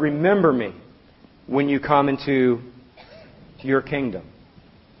 "Lord, remember me when you come into your kingdom."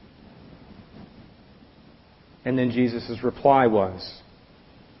 And then Jesus' reply was,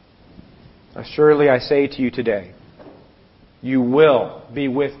 "Assuredly I say to you today, you will be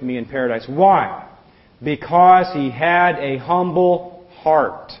with me in paradise." Why? Because he had a humble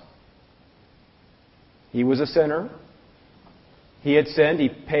heart. He was a sinner. He had sinned. He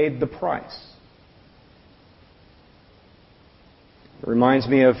paid the price. It reminds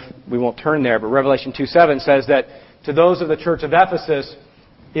me of, we won't turn there, but Revelation 2:7 says that to those of the church of Ephesus,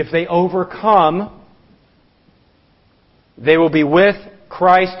 if they overcome, they will be with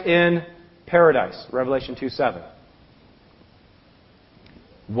Christ in paradise. Revelation 2:7.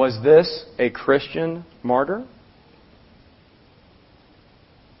 Was this a Christian martyr?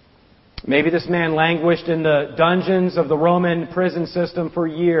 Maybe this man languished in the dungeons of the Roman prison system for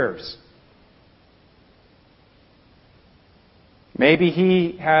years. Maybe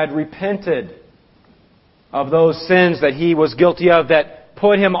he had repented of those sins that he was guilty of that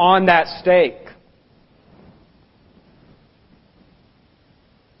put him on that stake.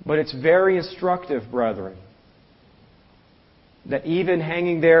 But it's very instructive, brethren, that even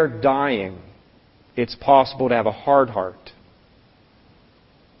hanging there dying, it's possible to have a hard heart.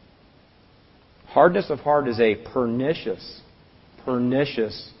 Hardness of heart is a pernicious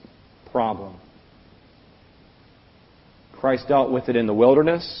problem. Christ dealt with it in the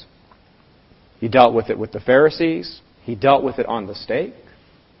wilderness. He dealt with it with the Pharisees. He dealt with it on the stake.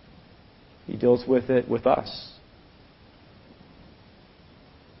 He deals with it with us.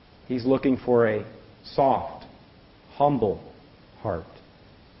 He's looking for a soft, humble heart.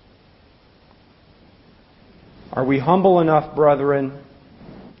 Are we humble enough, brethren,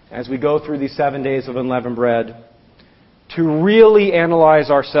 as we go through these 7 days of unleavened bread, to really analyze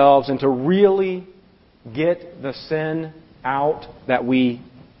ourselves and to really get the sin out that we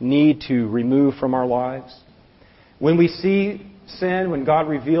need to remove from our lives? When we see sin, when God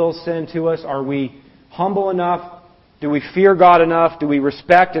reveals sin to us, are we humble enough? Do we fear God enough? Do we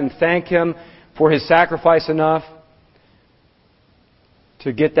respect and thank Him for His sacrifice enough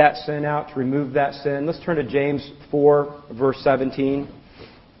to get that sin out, to remove that sin? Let's turn to James 4, verse 17.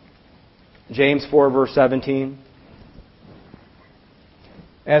 James 4, verse 17.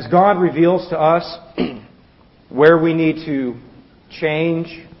 As God reveals to us where we need to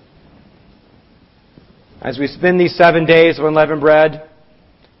change, as we spend these 7 days of unleavened bread,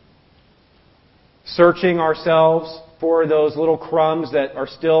 searching ourselves for those little crumbs that are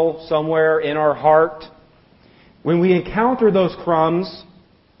still somewhere in our heart, when we encounter those crumbs,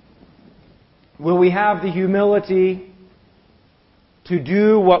 will we have the humility to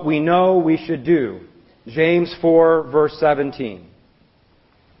do what we know we should do? James 4, verse 17.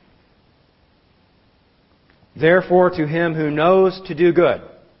 Therefore, to him who knows to do good,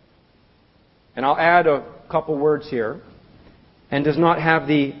 and I'll add a couple words here, and does not have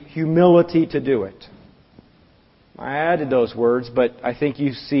the humility to do it. I added those words, but I think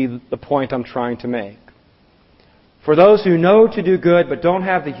you see the point I'm trying to make. For those who know to do good, but don't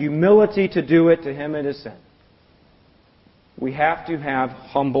have the humility to do it, to him it is sin. We have to have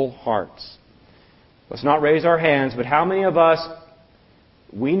humble hearts. Let's not raise our hands, but how many of us,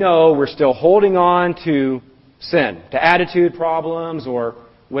 we know we're still holding on to sin, to attitude problems or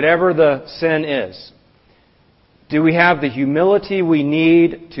whatever the sin is? Do we have the humility we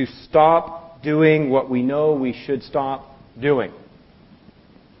need to stop doing what we know we should stop doing?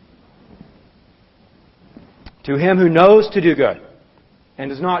 To him who knows to do good and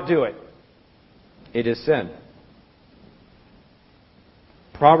does not do it, it is sin.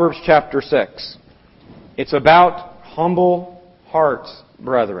 Proverbs chapter 6. It's about humble hearts,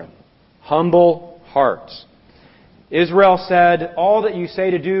 brethren. Humble hearts. Israel said, all that you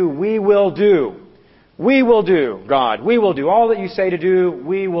say to do, we will do. We will do, God. We will do. All that you say to do,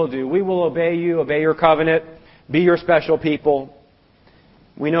 we will do. We will obey you, obey your covenant, be your special people.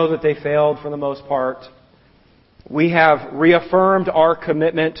 We know that they failed for the most part. We have reaffirmed our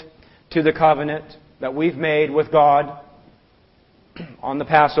commitment to the covenant that we've made with God on the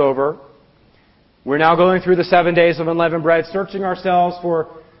Passover. We're now going through the 7 days of unleavened bread, searching ourselves for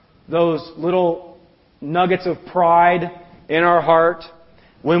those little nuggets of pride in our heart.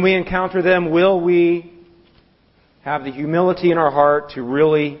 When we encounter them, will we have the humility in our heart to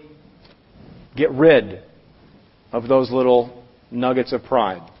really get rid of those little nuggets of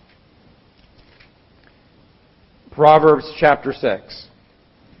pride? Proverbs chapter 6.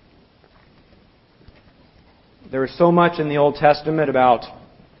 There is so much in the Old Testament about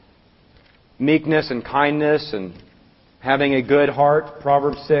meekness and kindness and having a good heart.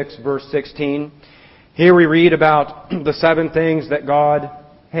 Proverbs 6, verse 16. Here we read about the 7 things that God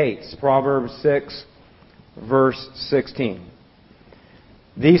hates. Proverbs 6, verse 16.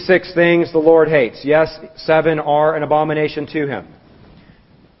 These 6 things the Lord hates. Yes, 7 are an abomination to Him.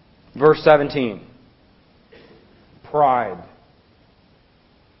 Verse 17. Pride.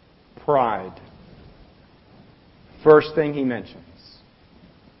 Pride. First thing He mentions.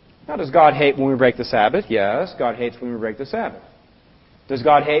 Now, does God hate when we break the Sabbath? Yes, God hates when we break the Sabbath. Does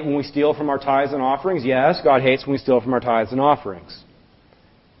God hate when we steal from our tithes and offerings? Yes, God hates when we steal from our tithes and offerings.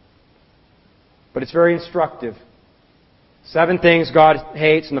 But it's very instructive. 7 things God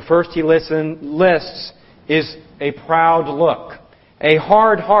hates, and the first He lists is a proud look, a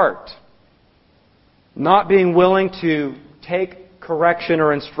hard heart, not being willing to take correction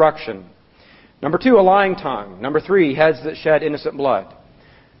or instruction. Number 2, a lying tongue. Number 3, heads that shed innocent blood.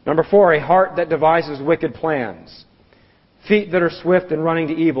 Number 4, a heart that devises wicked plans. Feet that are swift in running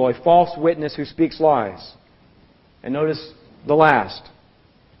to evil, a false witness who speaks lies. And notice the last,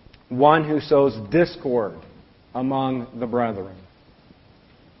 one who sows discord among the brethren.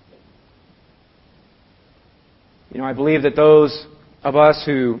 I believe that those of us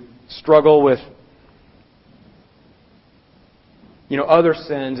who struggle with other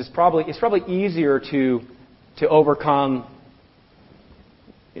sins, it's probably easier to overcome.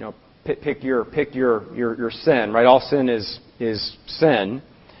 Pick your sin, right? All sin is sin,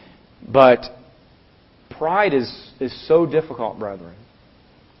 but pride is so difficult, brethren.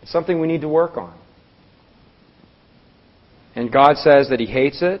 It's something we need to work on. And God says that He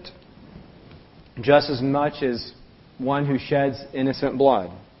hates it just as much as one who sheds innocent blood.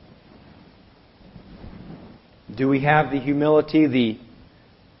 Do we have the humility, the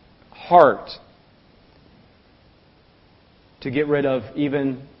heart to get rid of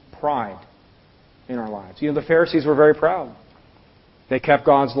even pride in our lives? The Pharisees were very proud. They kept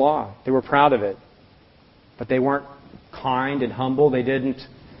God's law. They were proud of it. But they weren't kind and humble. They didn't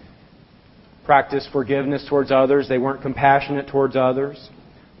practice forgiveness towards others. They weren't compassionate towards others.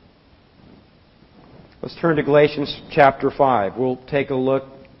 Let's turn to Galatians chapter 5. We'll take a look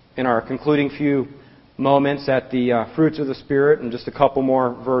in our concluding few moments at the fruits of the Spirit and just a couple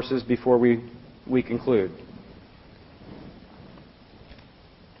more verses before we conclude.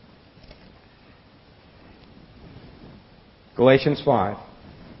 Galatians 5.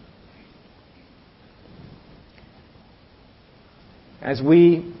 As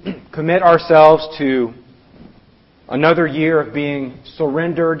we commit ourselves to another year of being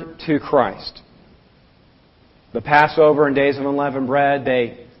surrendered to Christ, the Passover and Days of Unleavened Bread,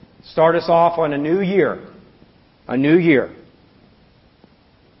 they start us off on a new year. A new year.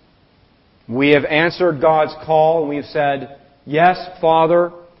 We have answered God's call and we've said, yes,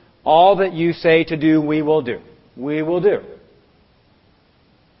 Father, all that you say to do, we will do. We will do.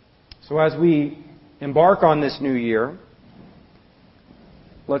 So as we embark on this new year,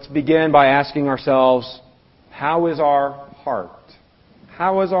 let's begin by asking ourselves, how is our heart?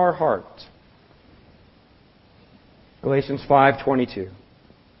 How is our heart? Galatians 5:22.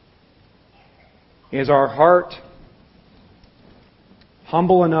 Is our heart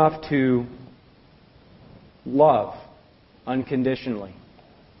humble enough to love unconditionally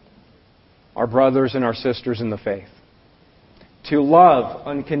our brothers and our sisters in the faith? To love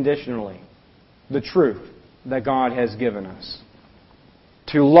unconditionally the truth that God has given us.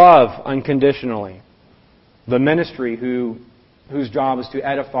 To love unconditionally the ministry whose job is to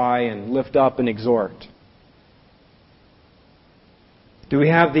edify and lift up and exhort. Do we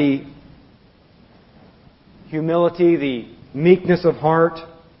have the humility, the meekness of heart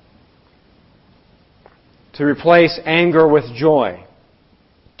to replace anger with joy,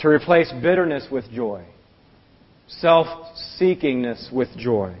 to replace bitterness with joy, self-seekingness with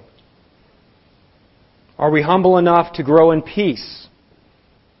joy? Are we humble enough to grow in peace?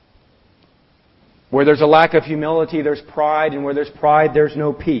 Where there's a lack of humility, there's pride, and where there's pride, there's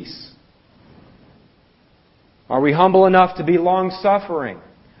no peace. Are we humble enough to be long-suffering?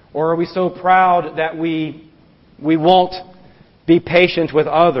 Or are we so proud that we won't be patient with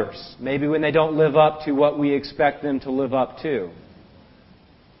others, maybe when they don't live up to what we expect them to live up to?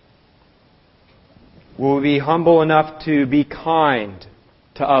 Will we be humble enough to be kind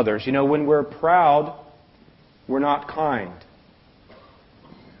to others? You know, when we're proud, we're not kind.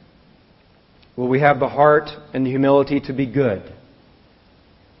 Will we have the heart and the humility to be good,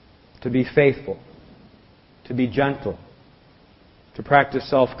 to be faithful, to be gentle, to practice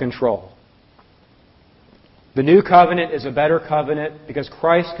self-control? The new covenant is a better covenant because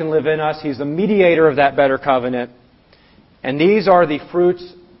Christ can live in us. He's the mediator of that better covenant. And these are the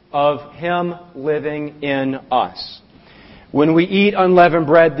fruits of Him living in us. When we eat unleavened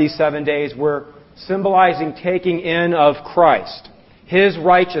bread these 7 days, we're symbolizing taking in of Christ, His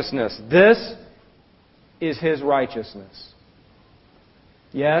righteousness. This is His righteousness.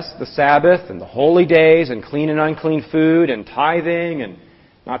 Yes, the Sabbath and the holy days and clean and unclean food and tithing and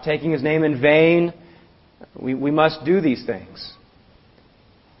not taking His name in vain. We must do these things.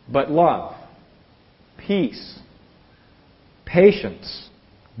 But love, peace, patience,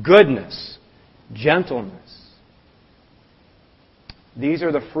 goodness, gentleness, these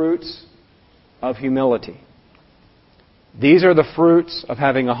are the fruits of humility. These are the fruits of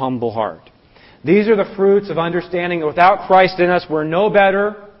having a humble heart. These are the fruits of understanding that without Christ in us, we're no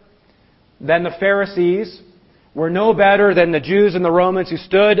better than the Pharisees. We're no better than the Jews and the Romans who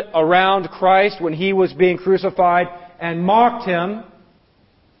stood around Christ when He was being crucified and mocked Him.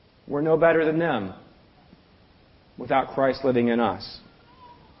 We're no better than them without Christ living in us.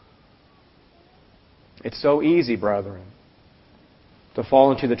 It's so easy, brethren, to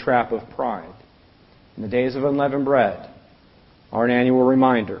fall into the trap of pride. And the days of unleavened bread are an annual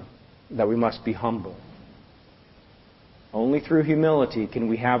reminder that we must be humble. Only through humility can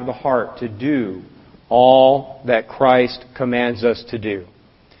we have the heart to do all that Christ commands us to do.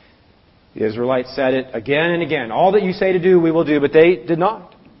 The Israelites said it again and again. All that you say to do, we will do. But they did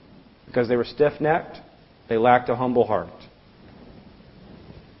not. Because they were stiff-necked. They lacked a humble heart.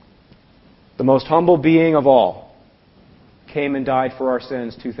 The most humble being of all came and died for our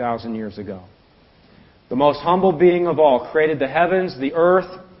sins 2,000 years ago. The most humble being of all created the heavens, the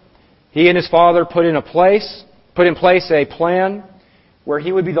earth. He and His Father put in place a plan where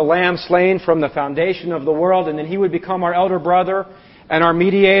He would be the lamb slain from the foundation of the world, and then He would become our elder brother and our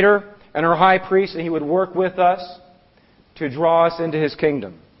mediator and our high priest, and He would work with us to draw us into His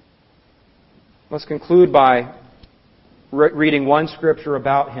kingdom. Let's conclude by reading one scripture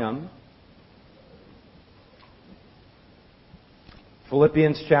about Him.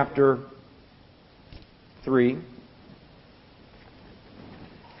 Philippians chapter 3.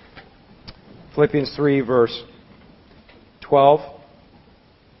 Philippians 3, verse 12.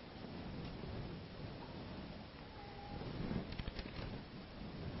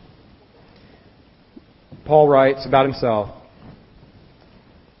 Paul writes about himself,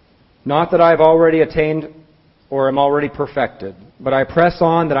 "Not that I have already attained or am already perfected, but I press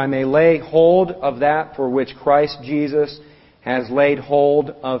on that I may lay hold of that for which Christ Jesus has laid hold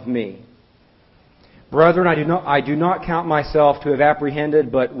of me. Brethren, I do not count myself to have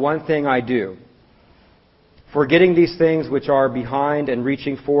apprehended, but one thing I do, forgetting these things which are behind and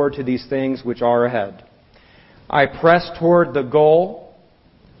reaching forward to these things which are ahead. I press toward the goal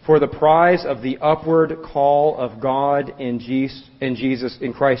for the prize of the upward call of God in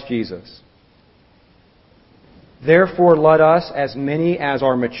Christ Jesus. Therefore, let us, as many as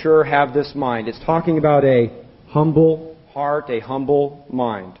are mature, have this mind. It's talking about a humble heart, a humble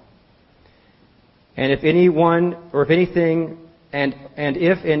mind. And if anyone, or if anything, and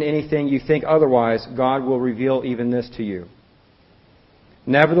if in anything you think otherwise, God will reveal even this to you.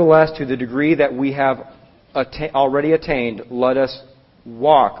 Nevertheless, to the degree that we have already attained, let us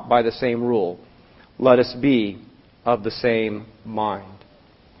walk by the same rule. Let us be of the same mind.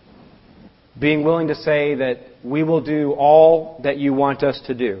 Being willing to say that we will do all that you want us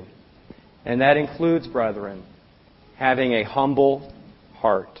to do. And that includes, brethren, having a humble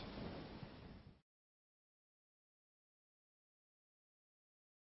heart.